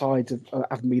the insides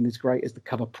haven't been as great as the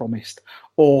cover promised.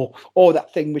 Or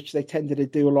that thing which they tended to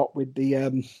do a lot with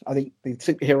the, I think, the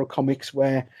superhero comics,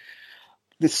 where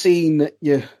the scene that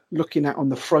you're looking at on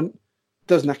the front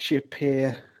doesn't actually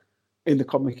appear in the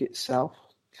comic itself.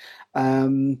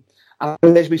 There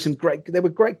were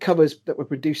great covers that were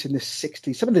produced in the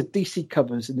 60s. Some of the DC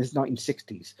covers in the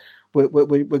 1960s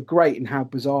were great in how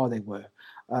bizarre they were.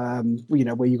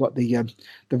 Where you got the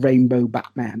rainbow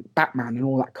Batman and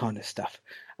all that kind of stuff.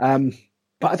 But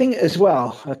I think as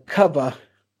well, a cover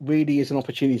really is an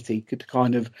opportunity to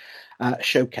kind of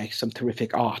showcase some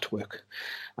terrific artwork.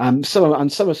 Some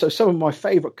of my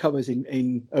favourite covers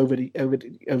in over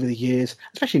the years,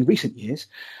 especially in recent years,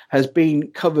 has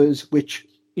been covers which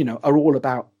are all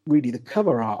about really the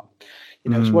cover art.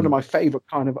 It's one of my favourite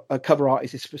kind of cover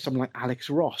artists is for someone like Alex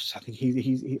Ross. I think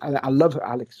I love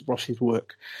Alex Ross's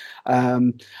work.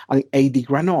 I think A.D.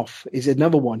 Granoff is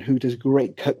another one who does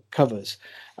great covers.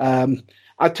 To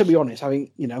be honest, I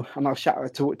think, and I'll shout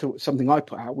out to something I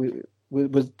put out was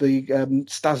the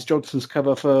Staz Johnson's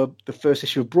cover for the first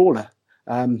issue of Brawler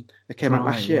that came out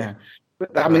last year. Yeah.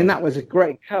 But that was a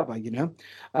great cover,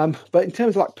 But in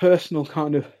terms of like personal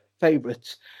kind of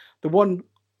favourites, the one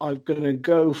I'm going to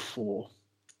go for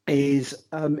is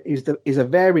a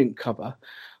variant cover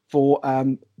for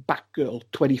Batgirl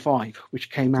 25, which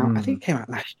came out, I think it came out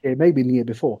last year, maybe the year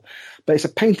before. But it's a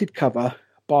painted cover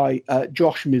by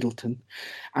Josh Middleton,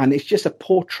 and it's just a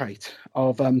portrait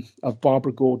of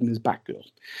Barbara Gordon as Batgirl.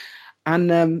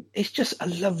 And it's just a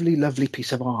lovely, lovely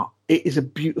piece of art. It is a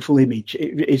beautiful image.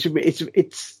 It's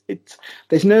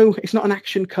not an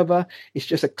action cover. It's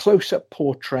just a close-up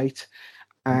portrait,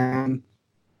 and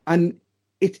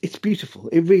it's beautiful.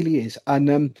 It really is.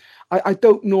 And I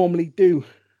don't normally do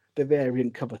the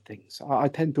variant cover things. I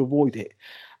tend to avoid it.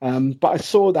 But I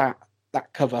saw that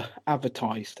cover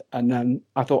advertised, and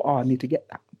I thought, I need to get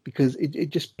that because it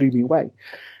just blew me away.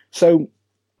 So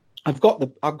I've got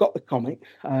the comic.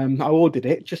 I ordered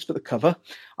it just for the cover.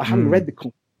 I haven't read the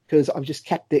comic because I've just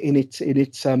kept it in its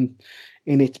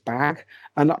bag,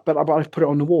 but I've put it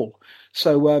on the wall.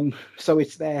 So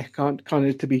it's there kind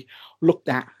of to be looked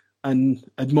at and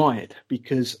admired,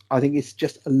 because I think it's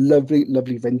just a lovely,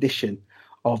 lovely rendition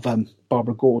of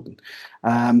Barbara Gordon.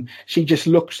 She just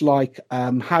looks like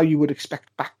how you would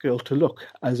expect Batgirl to look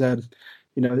as a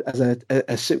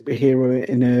superhero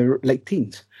in her late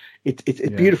teens. It's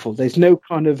beautiful. There's no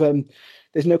kind of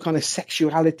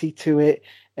sexuality to it.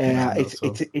 It's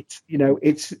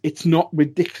not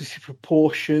ridiculously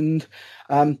proportioned.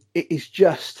 It is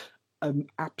just an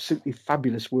absolutely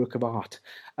fabulous work of art.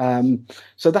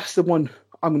 So that's the one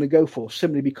I'm going to go for,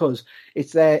 simply because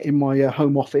it's there in my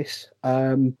home office,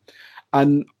 and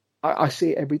I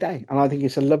see it every day, and I think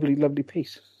it's a lovely, lovely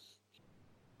piece.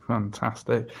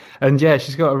 Fantastic. And yeah,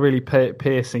 she's got a really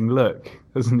piercing look,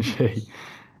 doesn't she?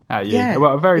 At you. Yeah,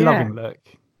 well, a very loving look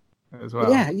as well.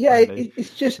 Yeah. Really,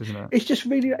 it's just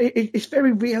really, it's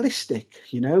very realistic,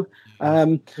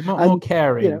 More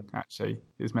caring, actually,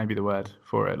 is maybe the word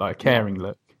for it, like a caring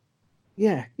look.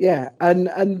 Yeah, and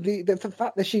the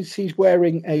fact that she's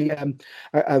wearing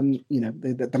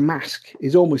the mask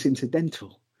is almost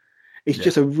incidental. It's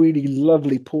just a really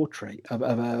lovely portrait of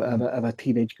a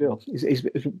teenage girl. It's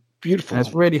beautiful. And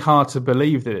it's really hard to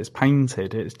believe that it's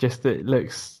painted. It's just that it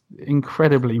looks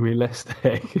incredibly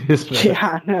realistic. Isn't it?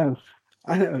 Yeah,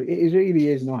 I know. It really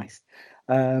is nice.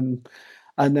 So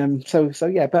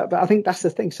yeah, but I think that's the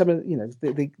thing. Some of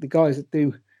the guys that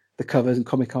do the covers and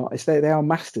comic artists, they are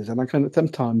masters, and I kind of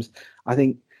sometimes I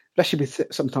think, especially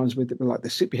sometimes with like the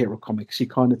superhero comics, you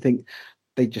kind of think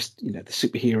they just the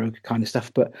superhero kind of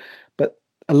stuff, but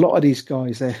a lot of these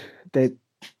guys they're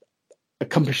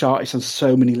accomplished artists on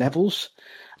so many levels,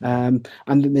 and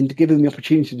then to give them the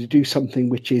opportunity to do something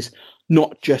which is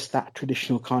not just that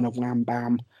traditional kind of wham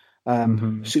bam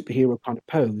superhero kind of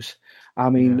pose. I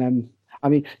mean,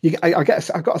 I guess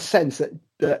I got a sense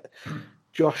that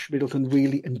Josh Middleton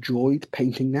really enjoyed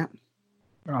painting that.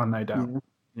 Oh, no doubt.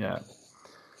 Yeah,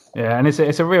 and it's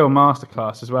a real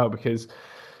masterclass as well because,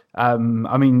 I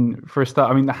mean, for a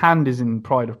start, I mean the hand is in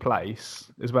pride of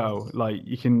place as well. Like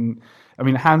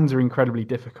the hands are incredibly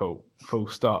difficult, full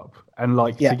stop, and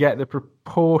to get the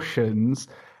proportions,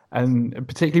 and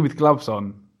particularly with gloves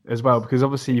on as well, because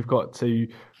obviously you've got to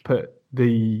put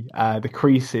the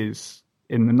creases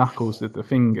in the knuckles of the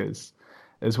fingers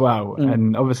as well,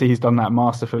 and obviously he's done that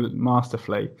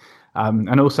masterfully,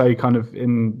 and also kind of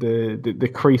in the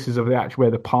creases of the actual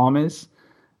where the palm is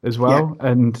as well.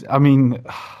 And I mean,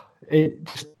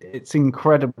 it's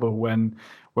incredible when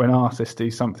artists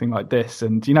do something like this,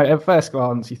 and at first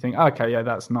glance you think, okay, yeah,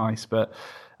 that's nice, but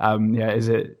is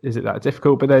it that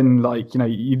difficult? But then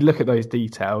you look at those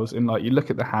details and you look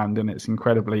at the hand and it's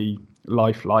incredibly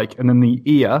lifelike, and then the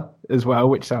ear as well,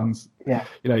 which sounds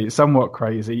somewhat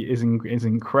crazy, is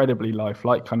incredibly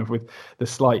lifelike, kind of with the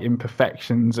slight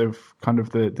imperfections of kind of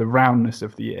the roundness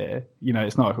of the ear.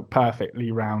 It's not a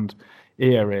perfectly round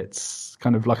ear, it's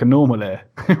kind of like a normal ear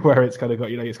where it's kind of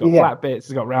got it's got flat bits,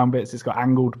 it's got round bits, it's got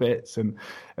angled bits and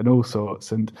all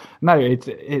sorts. And no,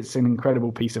 it's an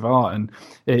incredible piece of art, and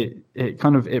it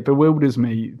kind of bewilders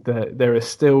me that there are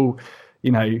still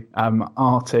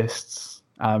artists,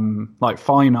 like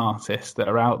fine artists that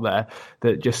are out there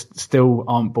that just still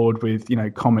aren't bored with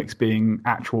comics being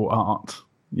actual art.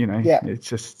 It's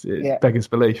just beggars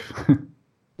belief.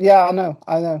 I know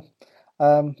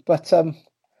but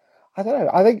I don't know.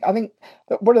 I think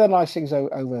that one of the nice things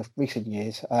over recent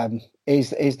years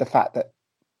is the fact that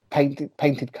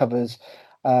painted covers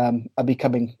are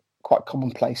becoming quite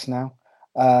commonplace now.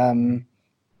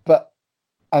 But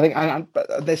I think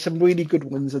but there's some really good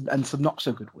ones and some not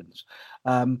so good ones.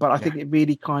 But I think it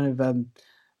really kind of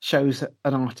shows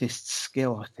an artist's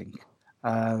skill, I think.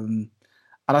 And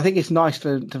I think it's nice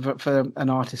for an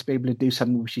artist to be able to do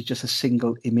something which is just a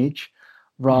single image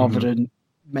rather than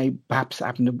perhaps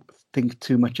having to think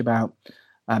too much about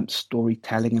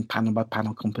storytelling and panel by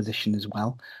panel composition as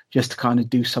well, just to kind of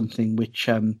do something which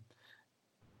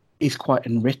is quite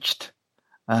enriched.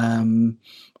 And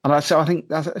so I think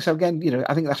again,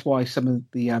 I think that's why some of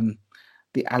the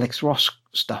Alex Ross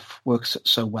stuff works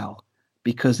so well,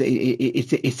 because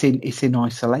it's in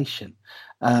isolation.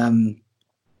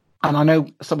 And I know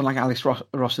someone like Alex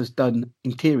Ross has done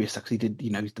interior stuff. He did, he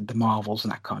did the Marvels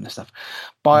and that kind of stuff.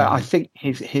 But I think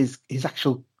his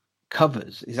actual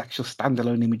covers, his actual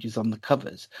standalone images on the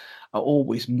covers, are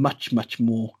always much, much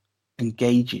more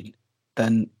engaging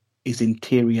than his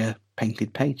interior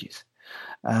painted pages.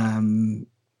 And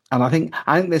I think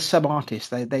there's some artists,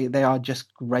 they are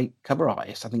just great cover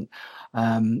artists. I think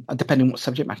depending on what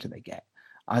subject matter they get,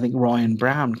 I think Ryan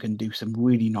Brown can do some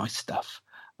really nice stuff.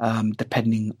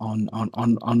 Depending on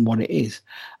what it is,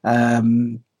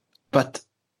 but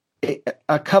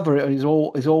a cover is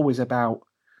always about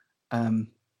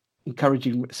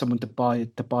encouraging someone to buy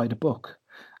the book,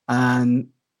 and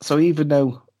so even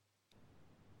though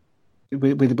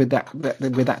with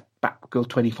that Batgirl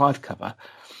 25 cover,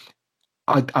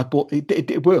 I bought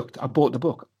it worked. I bought the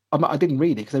book. I didn't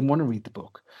read it because I didn't want to read the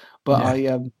book, but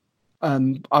I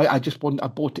just wanted. I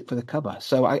bought it for the cover,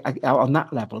 so I on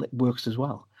that level it works as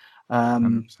well.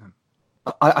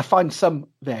 I find some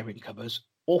variant covers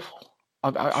awful.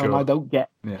 I don't get,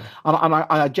 and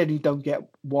I genuinely don't get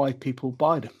why people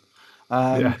buy them.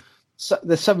 So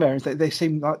there's some variants that they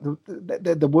seem like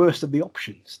they're the worst of the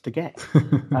options to get.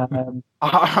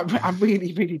 I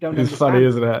really, really don't. It's funny,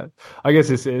 isn't it? I guess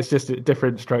it's just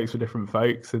different strokes for different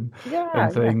folks and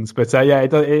things. But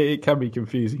it can be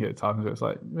confusing at times. It's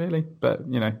like, really, but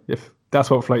if that's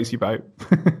what floats your boat.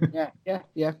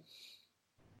 Yeah.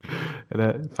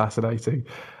 Fascinating.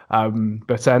 That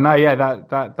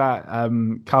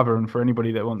cover, and for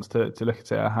anybody that wants to look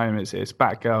at it at home, it's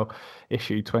Batgirl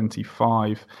issue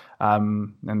 25,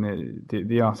 and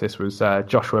the artist was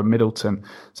Joshua Middleton.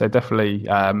 So definitely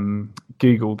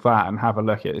Google that and have a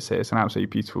look at it. It's an absolutely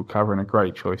beautiful cover and a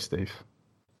great choice, Steve.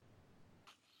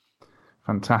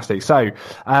 Fantastic. So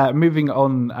moving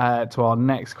on to our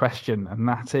next question, and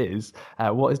that is,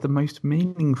 what is the most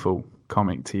meaningful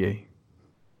comic to you?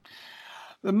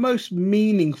 The most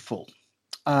meaningful,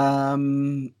 let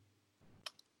me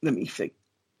think.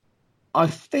 I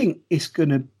think it's going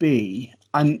to be,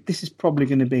 and this is probably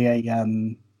going to be a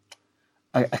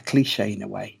cliche in a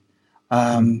way,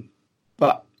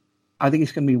 but I think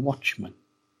it's going to be Watchmen,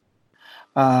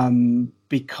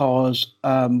 because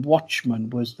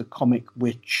Watchmen was the comic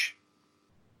which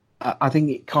I think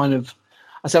it kind of,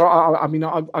 I said, I mean,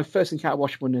 I first encountered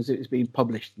Watchmen as it was being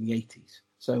published in the 80s,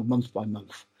 so month by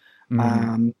month,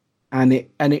 and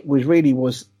it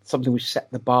was something which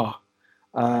set the bar,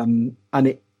 and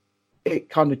it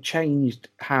kind of changed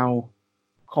how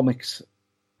comics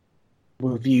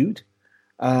were viewed,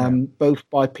 both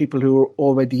by people who were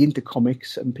already into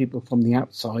comics and people from the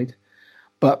outside.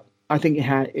 But I think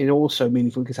it also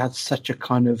meaningful because it had such a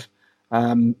kind of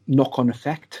knock-on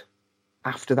effect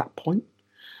after that point.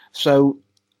 So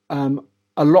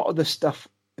a lot of the stuff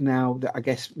now that I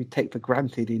guess we take for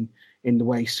granted in the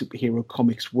way superhero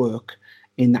comics work,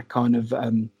 in that kind of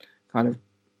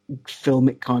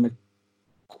filmic kind of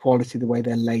quality, the way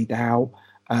they're laid out,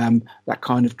 that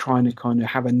kind of trying to kind of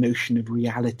have a notion of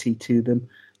reality to them,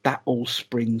 that all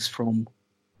springs from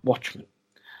Watchmen.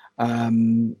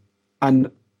 And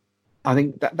I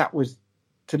think that was,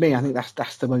 to me, I think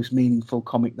that's the most meaningful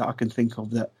comic that I can think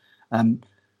of that,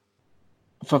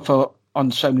 for on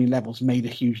so many levels, made a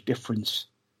huge difference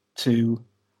to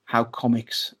how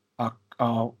comics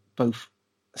are both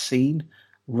seen,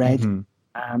 read,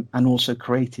 and also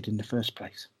created in the first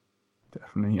place.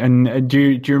 Definitely. And do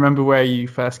you remember where you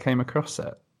first came across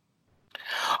it?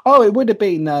 Oh, it would have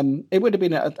been. I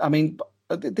mean,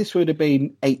 this would have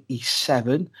been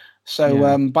 87.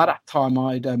 So by that time,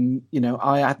 I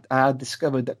had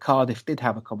discovered that Cardiff did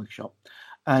have a comic shop,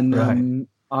 and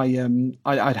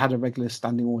I'd had a regular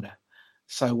standing order.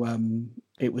 So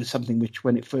it was something which,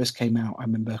 when it first came out, I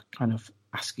remember kind of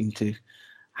asking to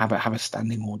have a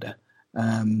standing order,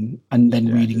 and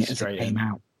then reading it as it came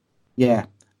out. Yeah.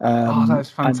 That was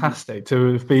fantastic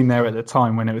to have been there at the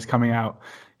time when it was coming out,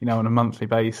 on a monthly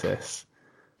basis.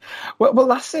 Well,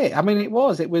 that's it. I mean, it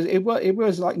was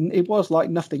like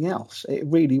nothing else. It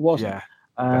really wasn't.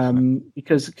 Yeah,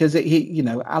 because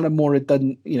Alan Moore had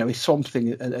done, his Swamp Thing,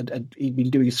 he'd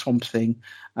been doing his Swamp Thing,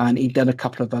 and he'd done a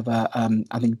couple of other,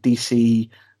 I think, DC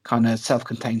kind of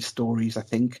self-contained stories, I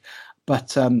think.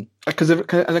 But and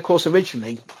of course,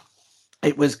 originally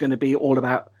it was going to be all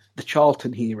about the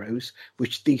Charlton heroes,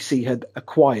 which DC had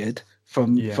acquired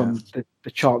from the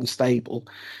Charlton stable,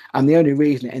 and the only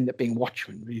reason it ended up being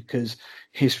Watchmen because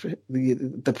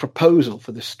the proposal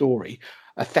for the story,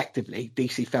 effectively,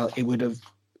 DC felt they wouldn't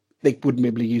be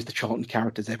able to use the Charlton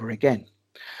characters ever again.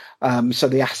 So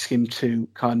they asked him to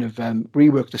kind of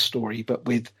rework the story, but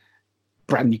with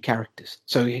brand new characters.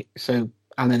 So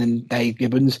Alan and Dave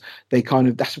Gibbons, they kind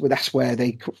of that's where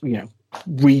they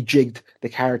rejigged the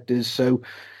characters so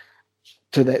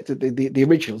to the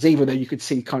originals, even though you could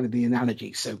see kind of the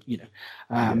analogy. So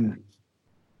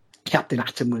Captain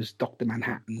Atom was Dr.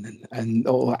 Manhattan and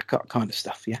all that kind of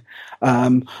stuff. Yeah,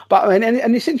 but I mean,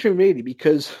 and it's interesting really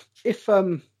because if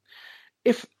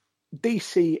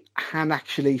DC had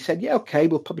actually said, yeah, okay,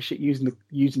 we'll publish it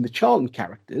using the Charlton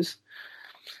characters,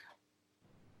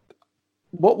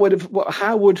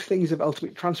 how would things have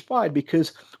ultimately transpired?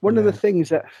 Because one of the things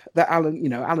that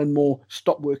Alan Moore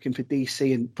stopped working for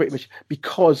DC, and pretty much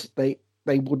because they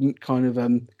wouldn't kind of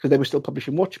because they were still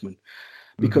publishing Watchmen,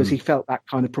 because he felt that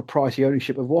kind of proprietary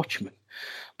ownership of Watchmen.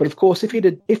 But of course,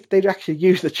 if they'd actually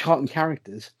used the Charlton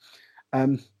characters,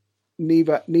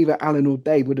 neither Alan or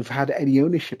Dave would have had any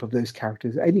ownership of those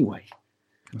characters anyway.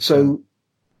 Okay. So,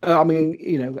 I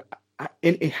mean,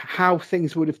 how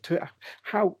things would have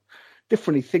how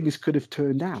differently things could have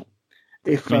turned out.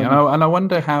 And I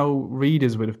wonder how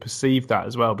readers would have perceived that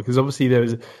as well, because obviously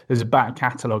there's a back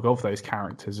catalogue of those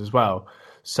characters as well.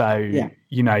 So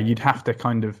you'd have to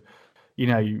kind of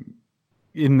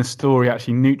in the story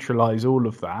actually neutralise all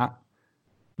of that,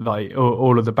 like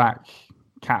all of the back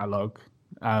catalogue,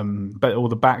 but all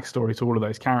the backstory to all of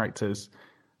those characters.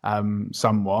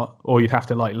 Somewhat, or you'd have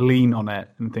to like lean on it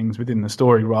and things within the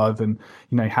story rather than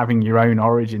having your own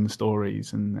origin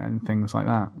stories and things like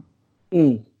that.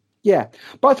 Yeah,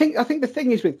 but I think the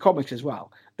thing is with comics as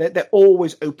well, they're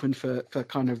always open for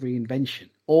kind of reinvention,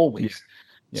 always.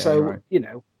 Yeah, so right.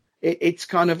 It's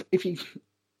kind of it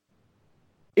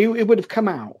would have come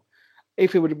out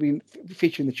if it would have been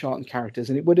featuring the Charlton characters,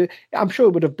 and I'm sure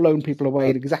it would have blown people away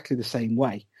in exactly the same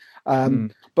way.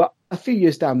 But a few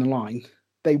years down the line,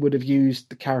 they would have used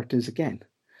the characters again.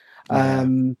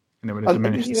 And it would have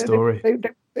diminished the story.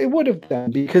 They would have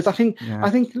done, because I think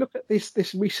look at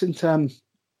this recent.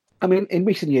 In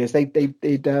recent years they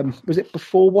did. Was it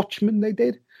before Watchmen? They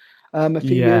did a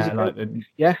few years ago.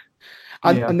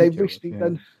 And they've recently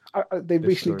done. They've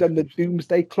recently done the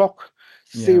Doomsday Clock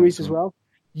series as well,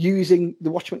 using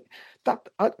the Watchmen. That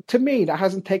to me, that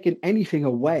hasn't taken anything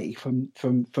away from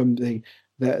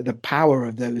the power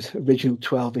of those original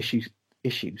 12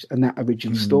 issues and that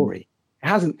original story. It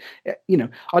hasn't,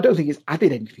 I don't think it's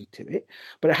added anything to it,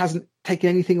 but it hasn't taken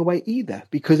anything away either,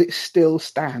 because it still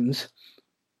stands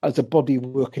as a body of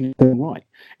work in its own right.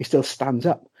 It still stands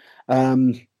up.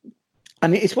 And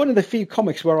it's one of the few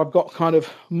comics where I've got kind of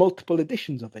multiple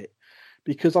editions of it,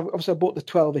 because I've also bought the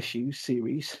 12 issue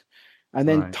series, and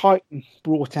then Titan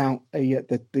brought out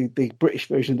the British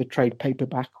version of the trade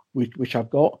paperback, which I've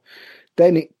got.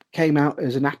 Then it came out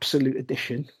as an absolute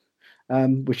edition,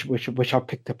 which I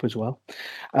picked up as well.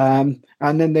 And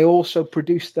then they also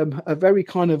produced them a very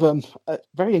kind of a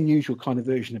very unusual kind of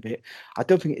version of it. I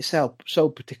don't think it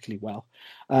sold particularly well,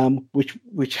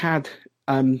 which had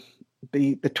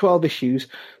the 12 issues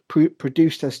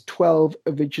produced as 12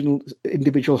 original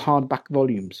individual hardback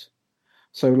volumes.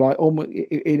 So like almost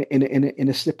in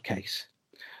a slipcase.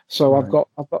 So I've got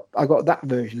that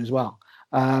version as well.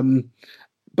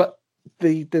 But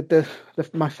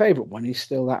my favourite one is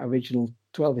still that original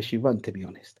 12 issue run, to be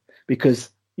honest, because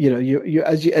you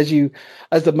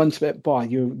as the months went by,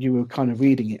 you were kind of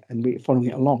reading it and following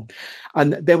it along,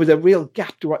 and there was a real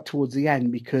gap right towards the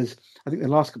end, because I think the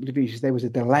last couple of issues there was a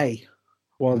delay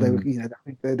while they were,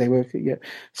 they were. Yeah.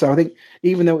 So I think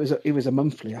even though it was a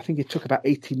monthly, I think it took about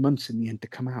 18 months in the end to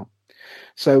come out.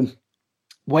 So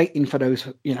waiting for those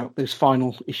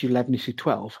final issue 11, issue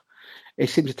 12,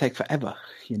 it seemed to take forever,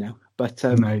 But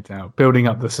no doubt, building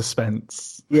up the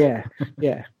suspense. Yeah.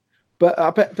 But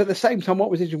at the same time, what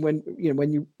was interesting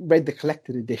when you read the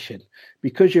collected edition,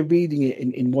 because you're reading it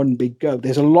in one big go,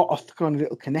 there's a lot of kind of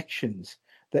little connections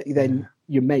that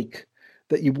you make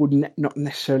that you wouldn't not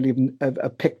necessarily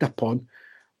have picked up on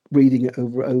reading it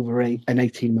over an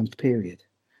 18-month period.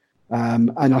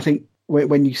 And I think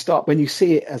when you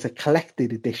see it as a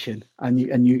collected edition and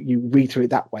you read through it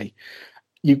that way,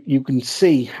 you can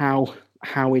see how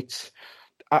it's,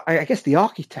 I guess, the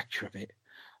architecture of it,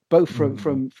 both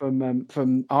from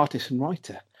artist and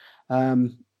writer.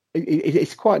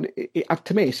 It's quite,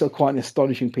 to me, it's still quite an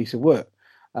astonishing piece of work,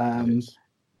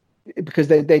 because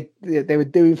they were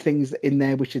doing things in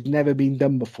there which had never been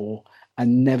done before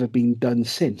and never been done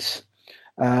since.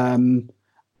 There's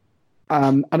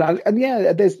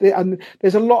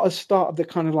a lot of start of the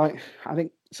kind of like, I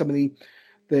think some of the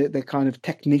kind of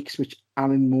techniques which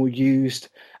Alan Moore used,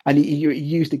 and he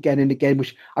used again and again,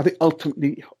 which I think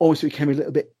ultimately almost became a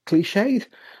little bit cliched,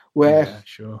 where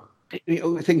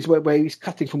things where he's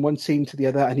cutting from one scene to the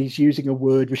other and he's using a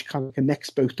word which kind of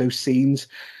connects both those scenes.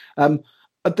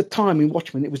 At the time in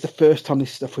Watchmen, it was the first time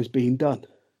this stuff was being done.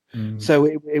 So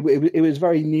it was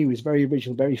very new, it was very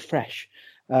original, very fresh.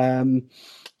 And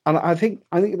I think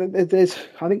the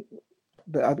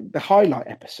highlight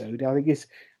episode, I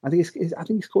think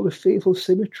it's called A Fearful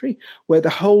Symmetry, where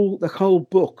the whole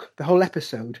book, the whole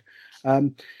episode,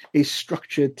 is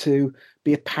structured to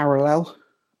be a parallel.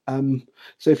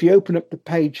 So if you open up the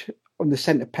page on the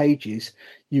center pages,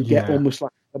 you get almost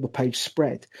like a double page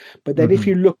spread. But then if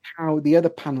you look how the other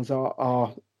panels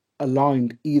are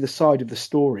aligned either side of the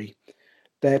story,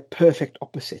 they're perfect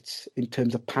opposites in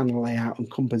terms of panel layout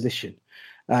and composition.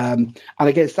 And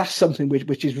I guess that's something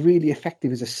which is really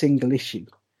effective as a single issue,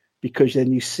 because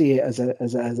then you see it as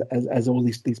all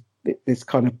this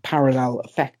kind of parallel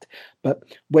effect. But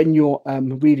when you're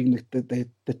reading the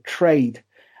trade,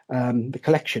 the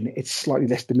collection, it's slightly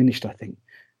less diminished, I think.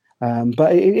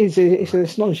 But it's an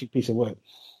astonishing piece of work.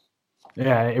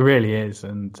 Yeah, it really is,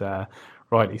 and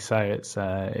rightly so.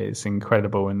 It's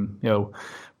incredible, and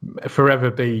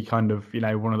forever be kind of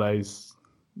one of those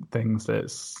things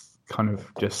that's kind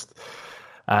of just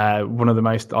one of the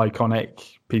most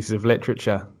iconic pieces of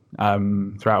literature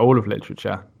throughout all of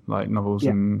literature, like novels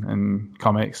and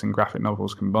comics and graphic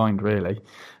novels combined, really.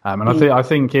 And I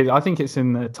think it's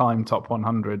in the Time top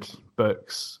 100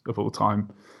 books of all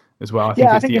time as well. I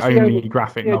think it's the only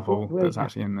graphic novel that's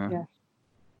actually in there.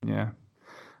 Yeah.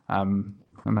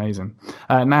 Amazing.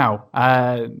 Now,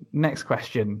 next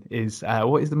question is,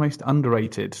 what is the most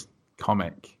underrated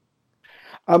comic?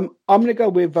 I'm going to go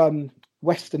with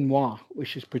Western Noir,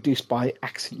 which is produced by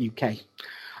Accent UK.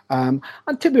 And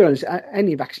to be honest,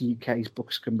 any of Accent UK's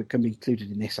books can be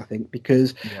included in this, I think,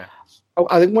 because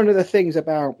I think one of the things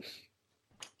about,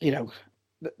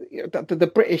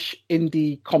 the British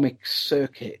indie comics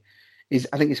circuit is,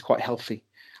 I think, it's quite healthy.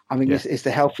 I mean, it's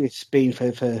the healthiest it's been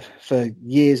for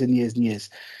years and years and years.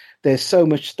 There's so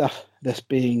much stuff that's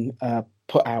being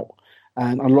put out,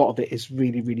 and a lot of it is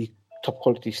really, really top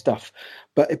quality stuff.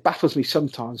 But it baffles me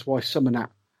sometimes why some of that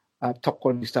top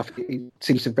quality stuff it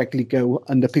seems to regularly go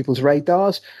under people's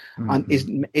radars and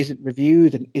isn't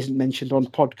reviewed and isn't mentioned on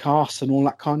podcasts and all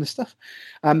that kind of stuff.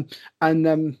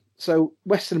 So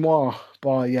Western Noir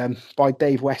by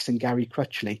Dave West and Gary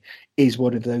Crutchley is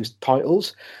one of those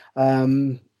titles.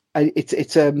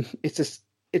 It's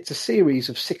a series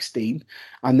of 16,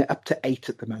 and they're up to 8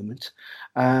 at the moment.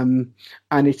 And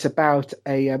it's about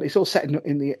it's all set in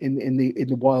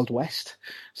the Wild West.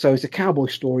 So it's a cowboy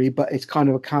story, but it's kind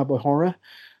of a cowboy horror.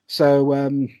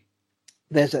 So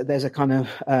there's a kind of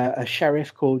a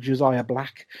sheriff called Josiah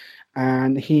Black,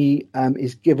 and he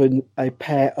is given a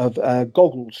pair of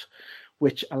goggles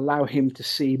which allow him to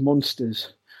see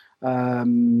monsters.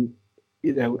 Monsters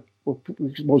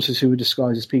who are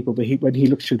disguised as people, but when he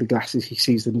looks through the glasses, he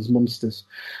sees them as monsters.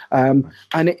 And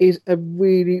it is a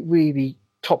really, really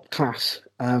top class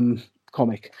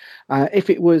comic. If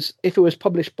it was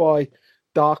published by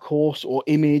Dark Horse or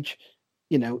Image,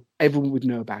 everyone would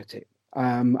know about it,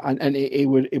 and it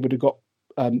would have got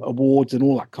awards and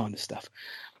all that kind of stuff.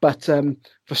 But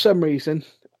for some reason,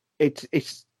 it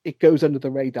goes under the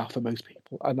radar for most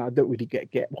people, and I don't really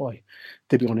get why,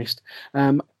 to be honest.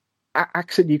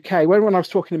 Accent UK. When I was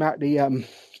talking about when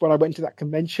I went to that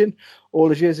convention all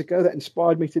those years ago, that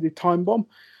inspired me to do Time Bomb.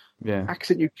 Yeah,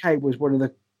 Accent UK was one of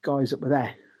the guys that were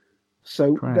there,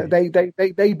 so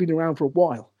they've been around for a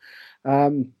while,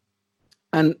 and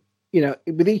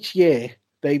with each year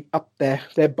they up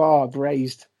their bar have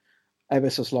raised ever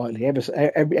so slightly,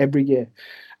 every year,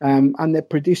 and they're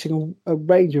producing a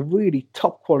range of really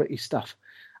top quality stuff,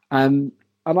 and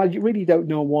I really don't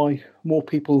know why more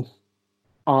people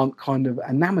aren't kind of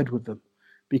enamored with them,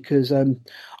 because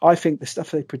I think the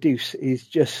stuff they produce is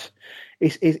just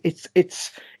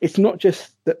it's not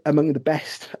just among the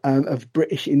best of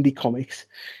British indie comics.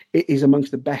 It is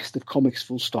amongst the best of comics,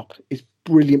 full stop. It's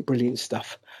brilliant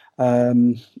stuff.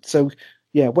 So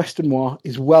yeah, Western Noir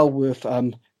is well worth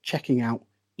checking out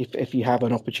if you have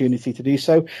an opportunity to do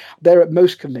so. They're at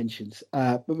most conventions,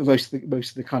 most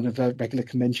of the kind of regular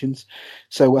conventions,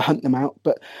 so we'll hunt them out.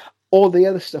 But all the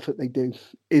other stuff that they do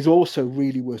is also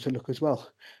really worth a look as well.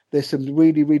 There's some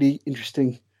really, really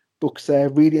interesting books there,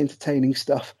 really entertaining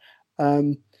stuff,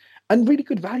 and really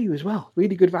good value as well.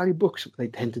 Really good value books they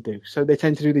tend to do. So they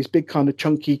tend to do these big kind of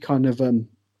chunky kind of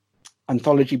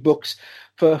anthology books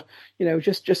for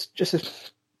just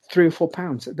 £3 or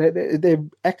 £4. They're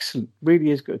excellent.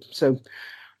 Really is good. So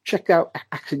check out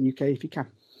Accent UK if you can.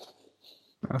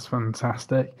 That's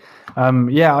fantastic.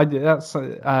 That's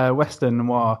Western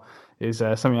Noir is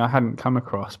something I hadn't come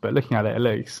across, but looking at it, it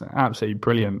looks absolutely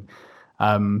brilliant.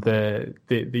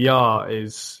 The art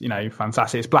is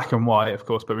fantastic. It's black and white, of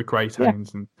course, but with grey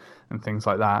tones and things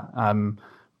like that. That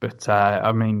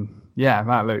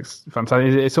looks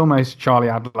fantastic. It's almost Charlie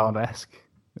Adlard-esque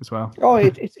as well. Oh,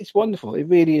 it's wonderful. It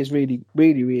really is, really,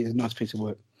 really, really is a nice piece of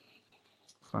work.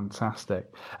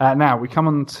 Fantastic. Now we come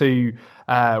on to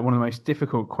one of the most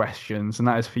difficult questions, and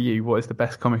that is for you. What is the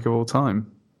best comic of all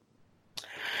time?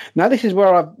 Now, this is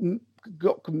where I've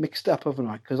got mixed up, haven't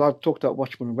I? Because I've talked about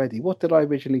Watchmen already. What did I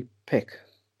originally pick?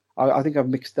 I think I've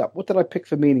mixed up. What did I pick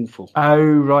for meaningful? Oh,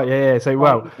 right, yeah. So, it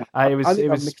was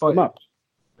mixed them up.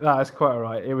 That's quite all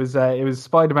right. It was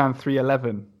Spider-Man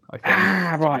 311, I think.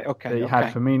 Ah, right, okay. That you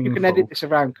had for meaningful. You can edit this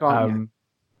around, can't you?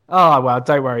 Oh, well,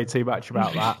 don't worry too much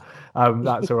about that.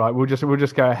 That's all right. We'll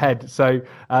just go ahead. So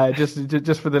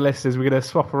just for the listeners, we're going to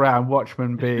swap around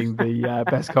Watchmen being the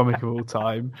best comic of all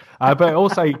time, but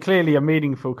also clearly a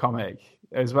meaningful comic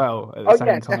as well at the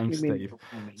same time, Steve.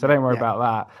 So don't worry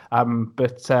about that.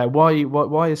 But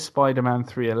why is Spider-Man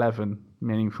 311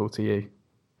 meaningful to you?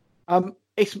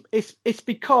 It's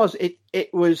because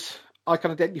it was. I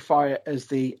can identify it as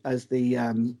the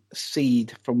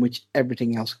seed from which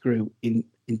everything else grew in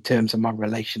terms of my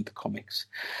relation to comics.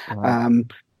 Wow.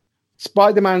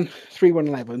 Spider-Man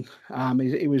 3111.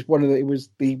 It was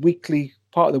the weekly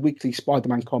part of the weekly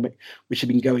Spider-Man comic, which had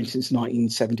been going since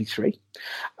 1973,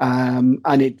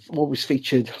 and it always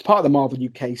featured part of the Marvel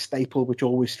UK staple, which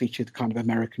always featured kind of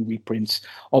American reprints,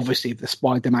 obviously of the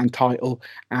Spider-Man title,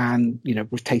 and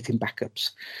rotating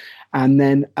backups, and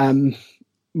then.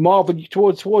 Marvel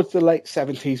towards the late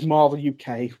 70s, Marvel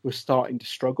UK was starting to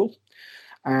struggle,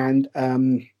 and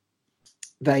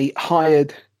they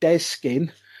hired Des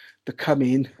Skin to come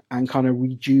in and kind of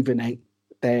rejuvenate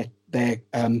their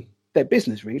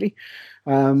business, really.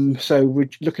 So we're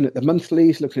looking at the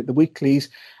monthlies, looking at the weeklies,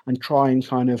 and try and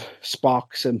kind of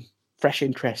spark some fresh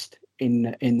interest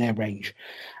in their range.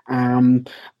 And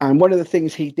one of the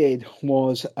things he did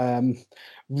was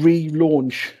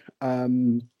relaunch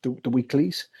the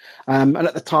weeklies, and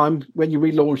at the time when you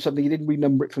relaunched something, you didn't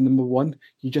renumber it from number one,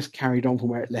 you just carried on from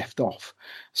where it left off.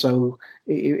 So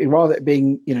rather than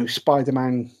being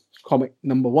Spider-Man comic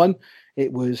number one,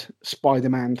 it was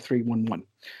Spider-Man 311,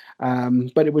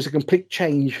 But it was a complete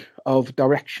change of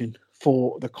direction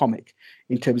for the comic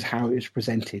in terms of how it was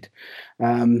presented.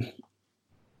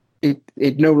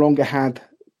 It no longer had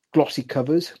glossy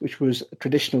covers, which was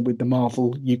traditional with the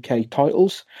Marvel UK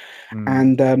titles.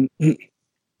 And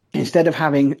instead of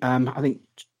having, I think,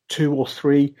 2 or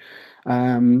 3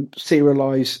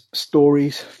 serialized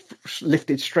stories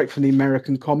lifted straight from the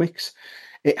American comics,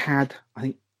 it had, I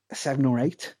think, 7 or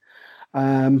 8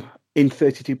 in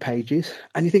 32 pages.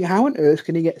 And you think, how on earth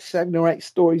can you get 7 or 8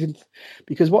 stories?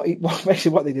 Because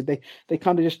basically what they did, they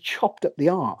kind of just chopped up the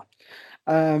art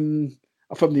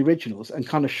from the originals and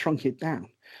kind of shrunk it down.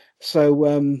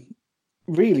 So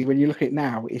really, when you look at it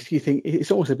now, if you think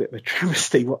it's almost a bit of a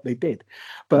travesty what they did,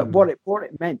 but what it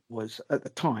meant was at the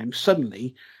time,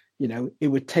 suddenly, it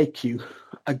would take you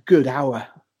a good hour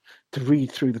to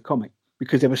read through the comic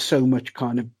because there was so much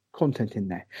kind of content in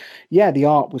there. Yeah, the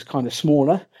art was kind of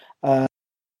smaller,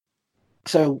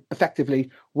 so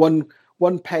effectively one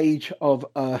page of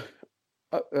the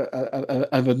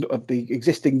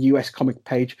existing US comic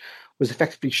page was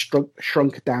effectively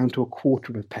shrunk down to a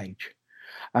quarter of a page.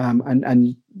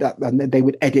 And they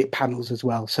would edit panels as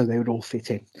well, so they would all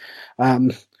fit in.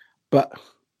 But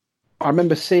I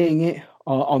remember seeing it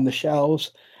on the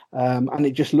shelves, and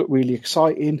it just looked really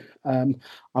exciting. And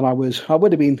I would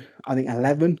have been, I think,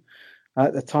 11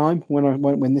 at the time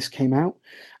when this came out,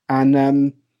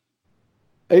 and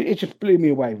it just blew me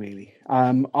away. Really,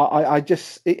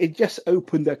 it just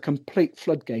opened a complete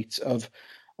floodgates of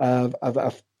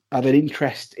an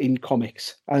interest in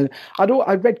comics. And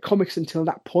I read comics until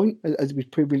that point, as we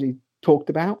previously talked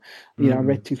about. I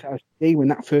read 2000 AD when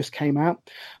that first came out.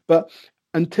 But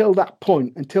until that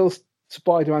point, until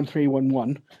Spider-Man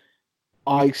 311,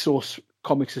 I saw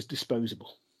comics as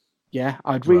disposable. Yeah,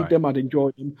 I'd read them, I'd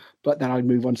enjoy them, but then I'd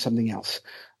move on to something else.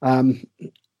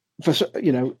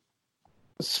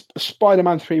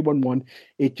 Spider-Man 311,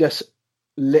 it just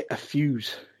lit a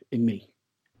fuse in me.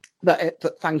 That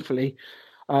thankfully,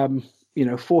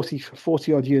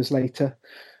 40 odd years later,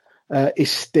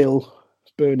 is still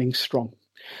burning strong.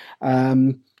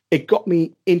 It got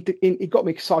me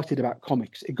excited about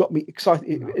comics. It got me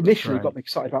excited. Initially, got me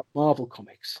excited about Marvel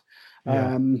comics.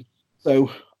 Yeah.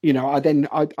 So I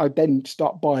then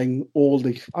start buying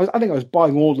I think I was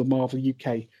buying all the Marvel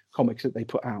UK comics that they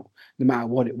put out, no matter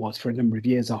what it was, for a number of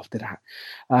years after that.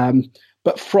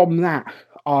 But from that,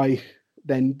 I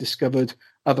then discovered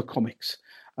other comics.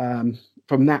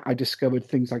 From that, I discovered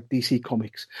things like DC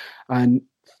Comics, and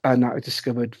I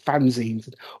discovered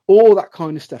fanzines, all that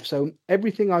kind of stuff. So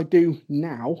everything I do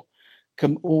now,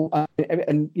 all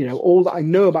that I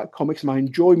know about comics, my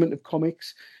enjoyment of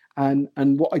comics,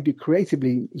 and what I do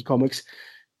creatively in comics,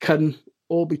 can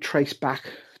all be traced back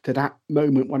to that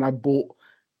moment when I bought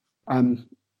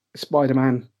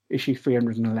Spider-Man issue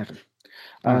 311.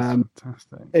 That's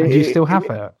fantastic. And do you still have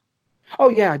it? Oh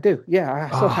yeah, I do. Yeah, I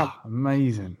still have.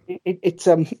 Amazing.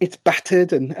 It's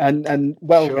battered and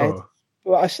well read,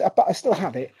 but I still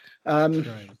have it. And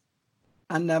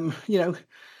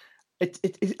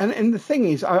the thing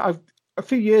is, I've a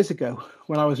few years ago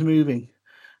when I was moving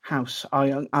house,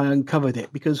 I uncovered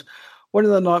it, because one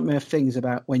of the nightmare things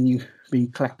about when you've been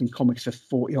collecting comics for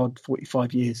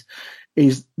 45 years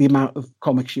is the amount of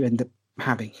comics you end up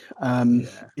having.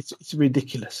 It's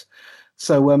ridiculous.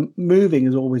 So moving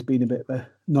has always been a bit of a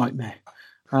nightmare.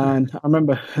 And I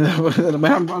remember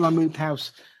when I moved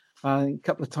house a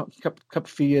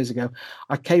few years ago,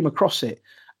 I came across it,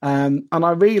 and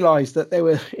I realised that they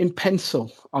were in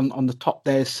pencil on the top.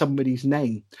 There's somebody's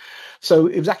name, so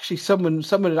it was actually someone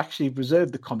had actually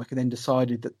reserved the comic and then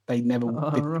decided that they never.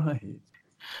 Right.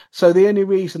 So the only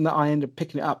reason that I ended up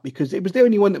picking it up, because it was the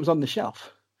only one that was on the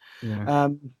shelf. Yeah.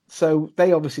 So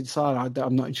they obviously decided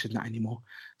I'm not interested in that anymore.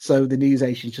 So the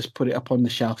newsagent just put it up on the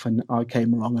shelf, and I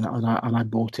came along and I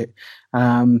bought it.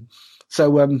 It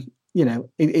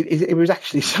was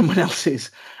actually someone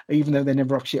else's, even though they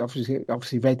never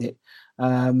obviously read it.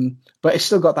 But it's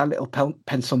still got that little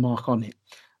pencil mark on it.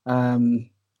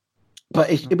 But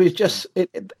it was just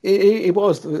it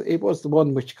was the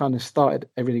one which kind of started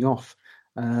everything off.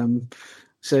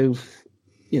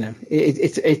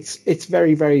 It's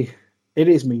very, very, it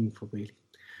is meaningful, really.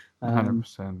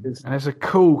 100%. And it's a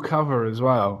cool cover as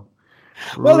well.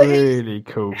 Well, really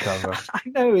cool cover. I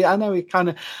know. It kind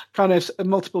of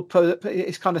multiple.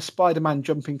 It's kind of Spider-Man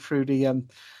jumping through the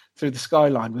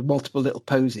skyline with multiple little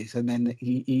poses, and then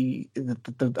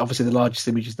obviously the largest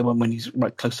image is the one when he's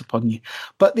right close upon you.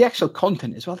 But the actual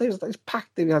content as well, there's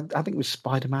packed. I think it was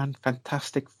Spider-Man,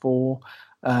 Fantastic Four,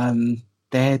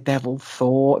 Daredevil,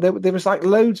 Thor. There was like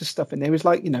loads of stuff in there. It was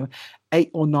like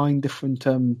 8 or 9 different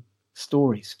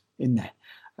stories in there.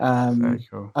 Very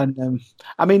cool. And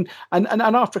I mean, and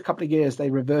after a couple of years, they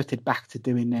reverted back to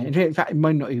doing their. In fact, it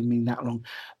might not even mean that long.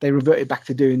 They reverted back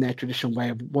to doing their traditional way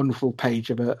of wonderful page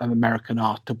of American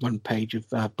art to one page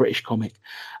of British comic.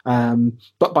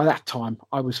 But by that time,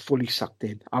 I was fully sucked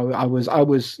in. I was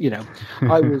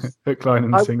hook, line,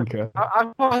 and sinker.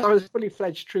 I was a fully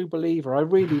fledged true believer. I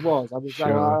really was. I was. Sure.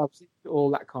 I was all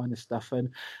that kind of stuff, and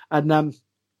for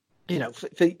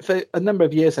a number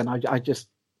of years, then I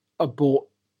bought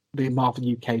the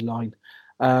Marvel UK line.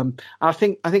 I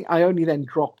think I only then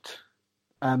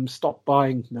stopped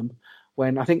buying them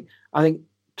when I think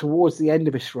towards the end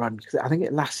of its run, because I think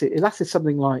it lasted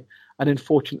something like an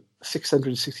unfortunate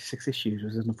 666 issues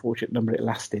was an unfortunate number it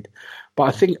lasted, but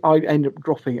I think I ended up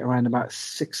dropping it around about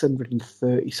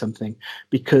 630 something,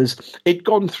 because it'd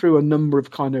gone through a number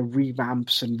of kind of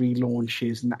revamps and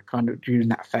relaunches and that kind of during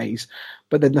that phase.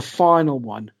 But then the final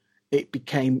one, it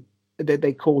became,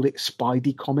 they called it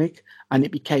Spidey Comic, and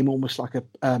it became almost like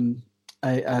a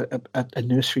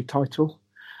nursery title.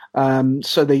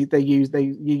 So you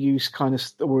use kind of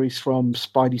stories from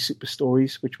Spidey Super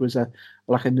Stories, which was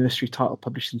like a nursery title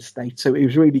published in the States. So it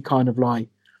was really kind of like,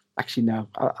 actually no,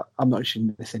 I'm not interested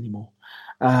in this anymore.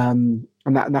 And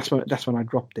that's when I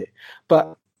dropped it.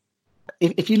 But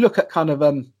if you look at kind of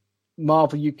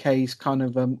Marvel UK's kind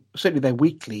of certainly their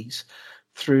weeklies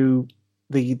through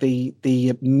the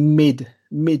mid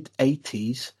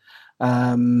 80s,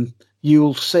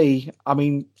 you'll see. I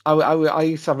mean, I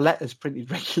used to have letters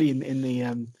printed regularly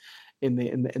in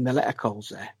the letter calls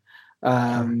there.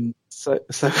 So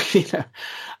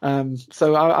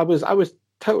I was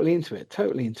totally into it.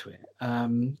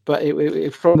 But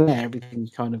it from there everything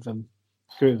kind of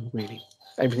grew, really.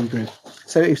 Everything grew.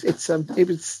 So it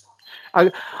was. I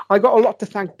got a lot to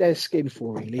thank Des Skin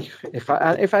for, really. If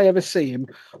I ever see him,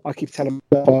 I keep telling him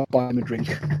to buy him a drink.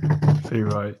 Too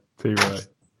right.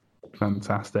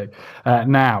 Fantastic.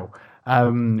 Now,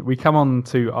 we come on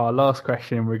to our last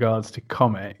question in regards to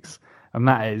comics, and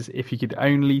that is, if you could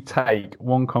only take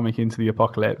one comic into the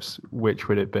apocalypse, which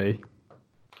would it be?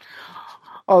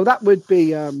 Oh, that would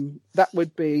be. I'm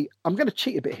going to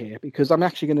cheat a bit here, because I'm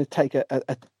actually going to take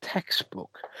a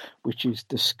textbook which is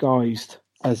disguised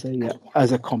as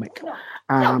a comic,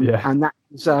 and that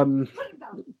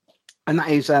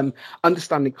is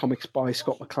Understanding Comics by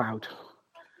Scott McCloud.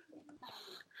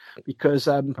 Because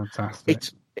fantastic.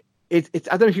 It's I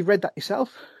don't know if you've read that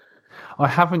yourself. I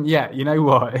haven't yet. You know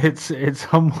what? It's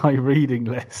on my reading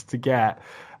list to get,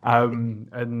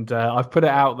 and I've put it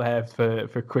out there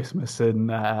for Christmas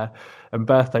and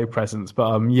birthday presents, but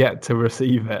I'm yet to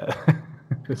receive it.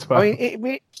 As well.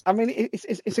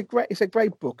 It's a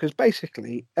great book, because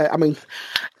basically,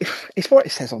 it's what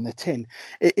it says on the tin.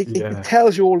 It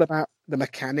tells you all about the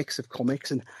mechanics of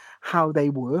comics and how they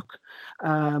work.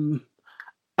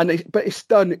 But it's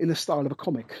done in the style of a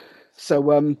comic. So,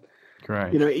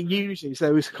 great. It uses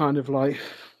those kind of like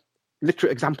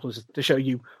literate examples to show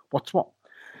you what's what.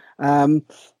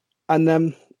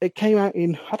 It came out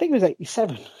in, I think it was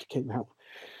 1987. It came out.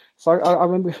 So I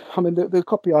remember. I mean, the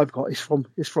copy I've got is from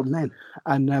then,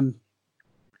 and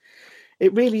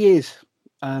it really is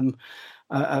the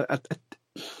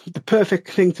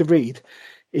perfect thing to read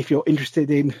if you're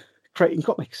interested in creating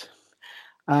comics.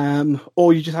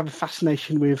 Or you just have a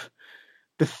fascination with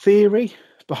the theory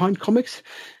behind comics.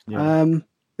 Yeah.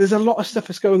 There's a lot of stuff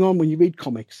that's going on when you read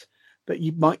comics that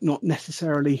you might not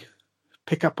necessarily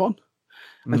pick up on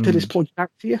until it's pointed out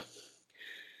to you.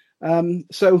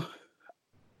 So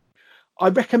I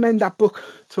recommend that book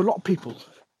to a lot of people,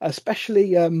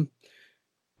 especially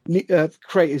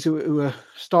creators who are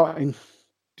starting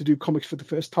to do comics for the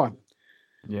first time.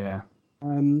 Yeah,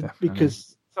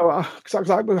 because I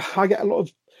get a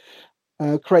lot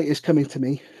of creators coming to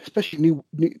me, especially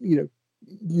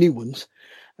new ones,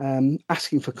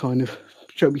 asking for kind of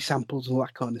show me samples and all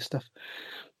that kind of stuff.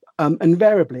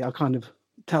 Invariably, I kind of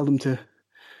tell them to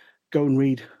go and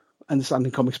read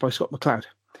Understanding Comics by Scott McCloud.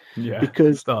 Yeah,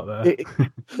 because start there.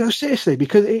 No, seriously,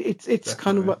 because it's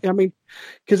kind of. I mean,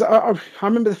 because I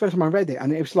remember the first time I read it,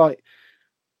 and it was like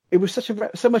it was such a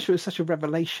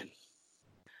revelation.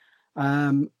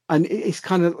 And it's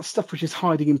kind of stuff which is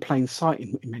hiding in plain sight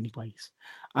in many ways.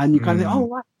 And you kind of think,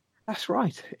 oh, that's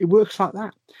right. It works like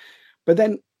that. But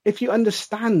then if you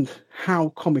understand how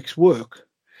comics work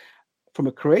from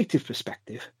a creative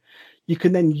perspective, you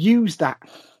can then use that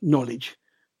knowledge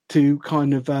to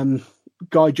kind of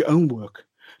guide your own work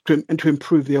and to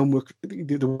improve the work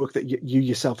that you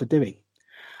yourself are doing.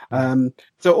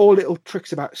 So all little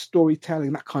tricks about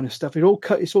storytelling, that kind of stuff,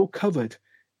 it's all covered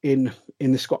in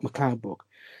the Scott McCloud book.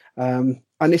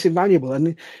 And it's invaluable.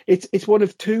 And it's one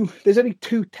of two. There's only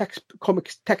two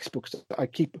comics textbooks that I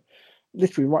keep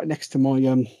literally right next to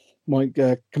my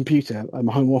computer at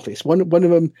my home office. One of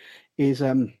them is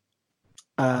the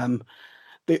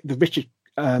Richard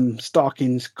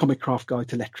Starkins Comic Craft Guide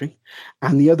to Lettering,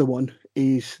 and the other one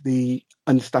is the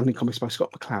Understanding Comics by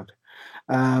Scott McCloud.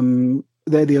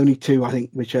 They're the only two, I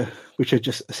think, which are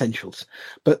just essentials.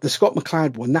 But the Scott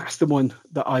McCloud one, that's the one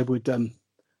that I would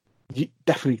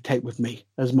definitely take with me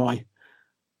as my,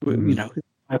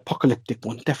 apocalyptic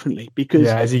one, definitely. Because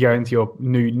as you go into your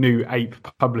new ape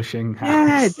publishing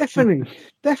house. Yeah,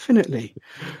 definitely.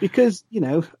 Because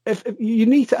if you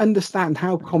need to understand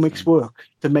how comics work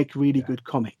to make really good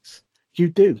comics, you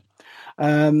do.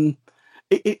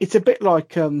 It's a bit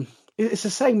like it's the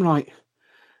same like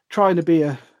trying to be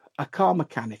a car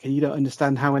mechanic and you don't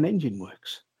understand how an engine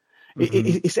works.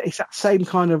 It's that same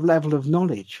kind of level of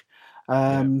knowledge.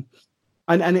 And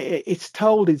it's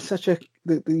told in such a,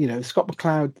 Scott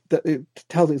McCloud, that it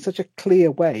tells it in such a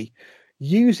clear way,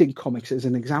 using comics as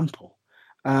an example,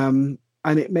 and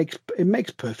it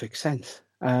makes perfect sense.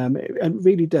 It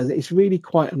really does. It's really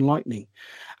quite enlightening,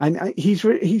 and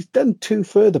he's done two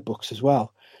further books as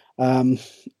well,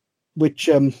 which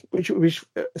a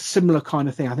similar kind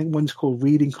of thing. I think one's called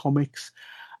Reading Comics.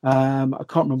 I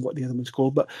can't remember what the other one's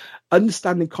called, but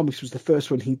Understanding Comics was the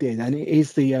first one he did, and it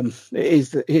is the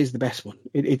best one.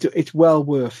 It's well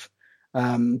worth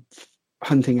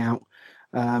hunting out.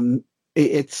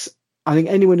 It's I think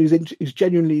anyone who's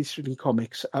genuinely interested in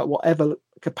comics at whatever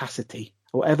capacity,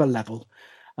 whatever level,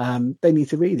 they need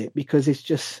to read it because it's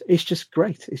just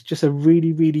great. It's just a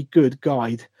really, really good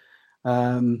guide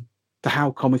to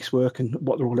how comics work and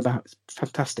what they're all about. It's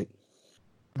fantastic.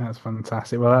 That's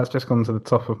fantastic. Well, that's just gone to the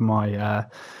top of my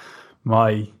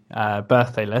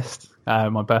birthday list.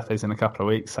 My birthday's in a couple of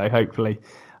weeks, so hopefully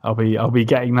I'll be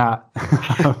getting that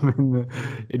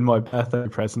in my birthday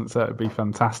present. So it'd be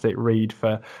fantastic read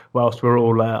for whilst we're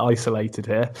all isolated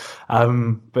here.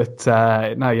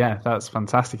 That's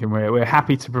fantastic, and we're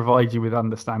happy to provide you with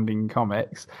Understanding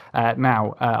Comics.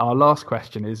 Now, our last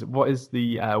question is: what is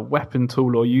the weapon,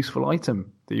 tool, or useful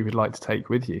item that you would like to take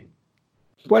with you?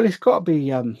 Well, it's got to be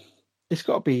a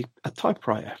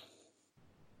typewriter.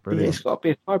 Brilliant. It's got to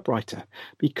be a typewriter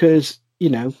because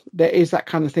there is that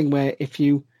kind of thing where if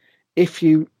you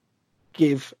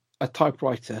give a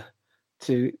typewriter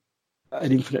to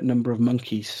an infinite number of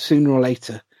monkeys, sooner or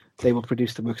later they will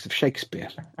produce the works of Shakespeare.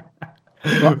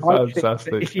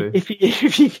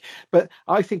 Fantastic. But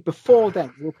I think before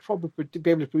then we'll probably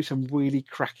be able to produce some really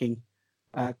cracking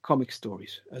comic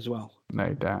stories as well.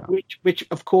 No doubt. Which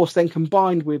of course then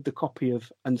combined with the copy of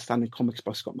Understanding Comics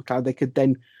by Scott McCloud, they could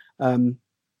then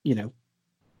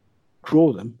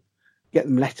draw them, get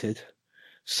them lettered,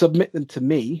 submit them to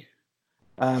me,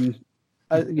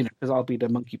 because I'll be the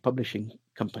monkey publishing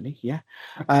company,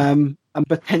 and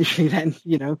potentially then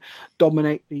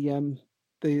dominate the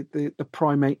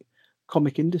primate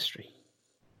comic industry.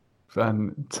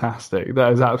 Fantastic.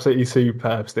 That is absolutely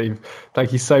superb, Steve.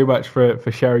 Thank you so much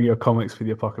for sharing your comics with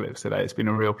the Apocalypse today. It's been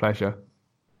a real pleasure.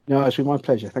 No, it's been my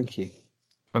pleasure. Thank you.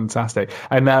 Fantastic.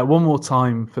 And one more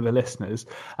time for the listeners,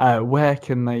 where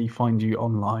can they find you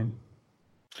online?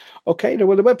 Okay,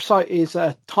 well, the website is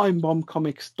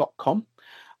timebombcomics.com.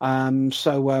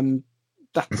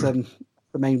 That's the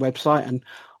main website, and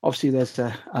obviously there's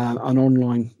an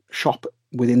online shop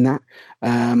within that.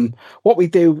 What we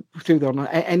do through the online,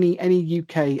 any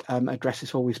UK address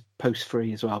is always post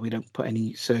free as well. We don't put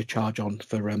any surcharge on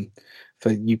for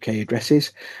UK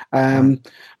addresses.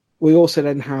 We also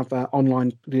then have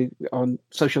online on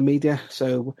social media.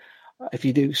 So if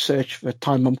you do search for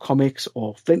Time Bomb Comics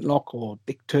or Flintlock or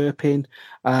Dick Turpin,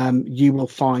 you will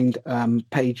find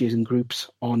pages and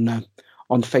groups on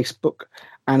Facebook.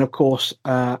 And of course,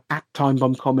 at Time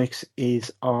Bomb Comics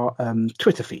is our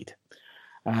Twitter feed.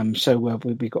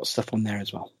 We've got stuff on there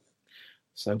as well.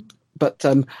 But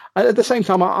at the same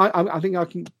time, I think I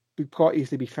can quite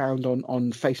easily be found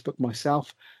on Facebook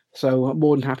myself. So I'm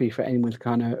more than happy for anyone to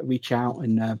kind of reach out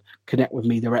and connect with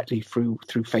me directly through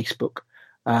Facebook.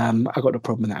 I've got no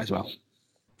problem with that as well.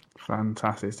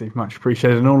 Fantastic, Steve. Much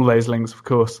appreciated. And all of those links, of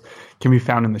course, can be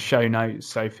found in the show notes.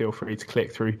 So feel free to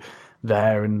click through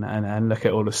there and look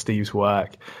at all of Steve's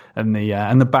work and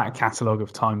the back catalogue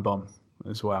of Time Bomb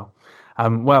as well.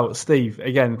 Well, Steve,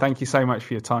 again, thank you so much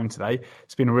for your time today.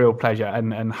 It's been a real pleasure,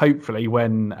 and hopefully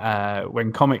when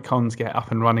Comic Cons get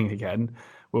up and running again,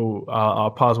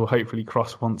 our paths will hopefully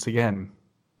cross once again.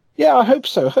 Yeah, I hope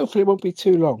so. Hopefully it won't be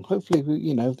too long. Hopefully,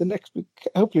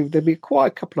 hopefully there'll be quite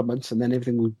a couple of months and then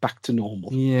everything will be back to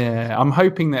normal. Yeah, I'm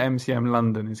hoping that MCM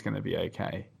London is going to be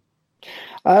okay.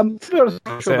 To be honest,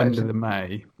 I'm It's sure the about end it. of the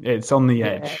May. It's on the Yeah.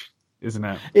 edge, isn't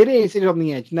it? It is. It is on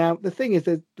the edge. Now, the thing is,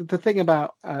 the thing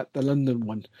about the London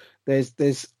one,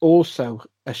 there's also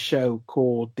a show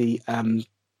called the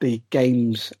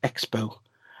Games Expo,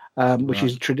 which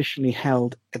is traditionally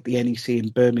held at the NEC in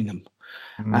Birmingham.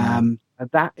 And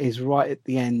that is right at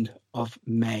the end of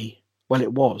May. Well,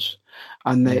 it was,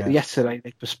 and yesterday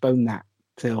they postponed that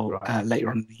till later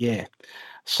on in the year.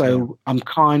 So I'm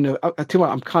kind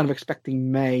of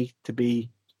expecting May to be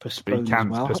postponed as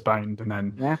well. Postponed, and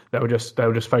then they'll just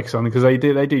focus on, because they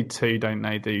do two, don't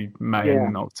they? Do May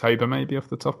and October, maybe, off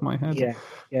the top of my head.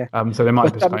 Yeah. So they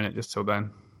might postpone it just till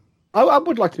then. I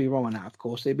would like to be wrong on that, of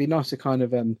course. It'd be nice to kind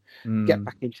of get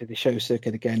back into the show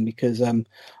circuit again, because I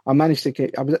was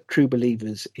at True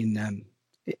Believers in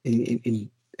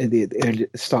the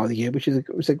start of the year, which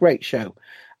was a great show,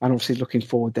 and obviously looking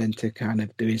forward then to kind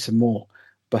of doing some more.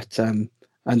 But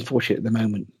unfortunately, at the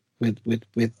moment, with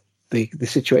the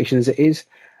situation as it is,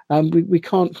 we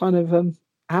can't kind of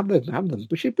have them,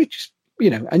 which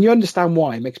and you understand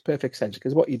why. It makes perfect sense,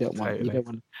 because what you don't want, you don't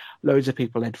want loads of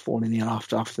people head falling in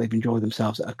after they've enjoyed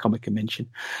themselves at a comic convention.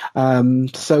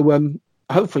 So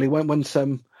hopefully, once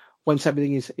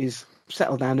everything is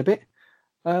settled down a bit,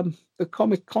 the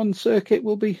Comic Con circuit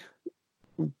will be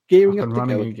gearing up and to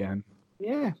running go again.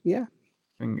 Yeah.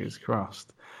 Fingers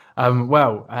crossed.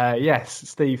 Yes,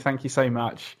 Steve, thank you so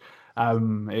much.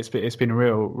 It's been a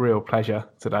real pleasure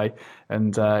today,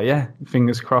 and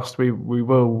fingers crossed we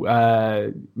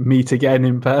will meet again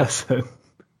in person.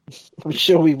 I'm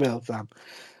sure we will, Sam.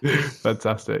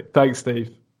 Fantastic. Thanks,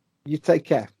 Steve. You take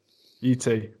care. You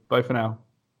too. Bye for now.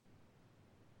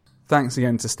 Thanks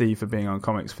again to Steve for being on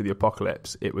Comics for the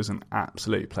Apocalypse. It was an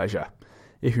absolute pleasure.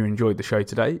 If you enjoyed the show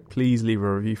today, please leave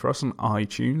a review for us on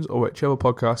iTunes or whichever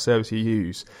podcast service you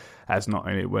use, as not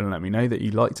only will it let me know that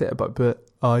you liked it, but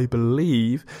I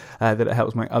believe that it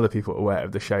helps make other people aware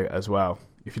of the show as well.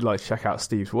 If you'd like to check out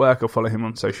Steve's work or follow him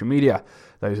on social media,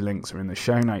 those links are in the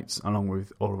show notes, along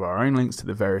with all of our own links to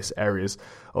the various areas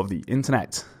of the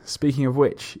internet. Speaking of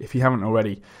which, if you haven't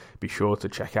already, be sure to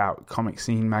check out Comic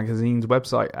Scene Magazine's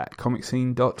website at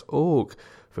comicscene.org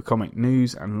for comic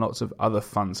news and lots of other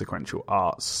fun sequential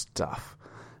art stuff.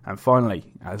 And finally,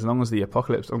 as long as the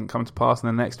apocalypse doesn't come to pass in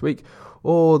the next week,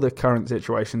 or the current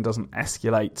situation doesn't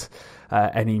escalate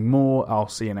any more, I'll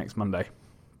see you next Monday.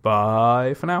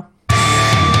 Bye for now.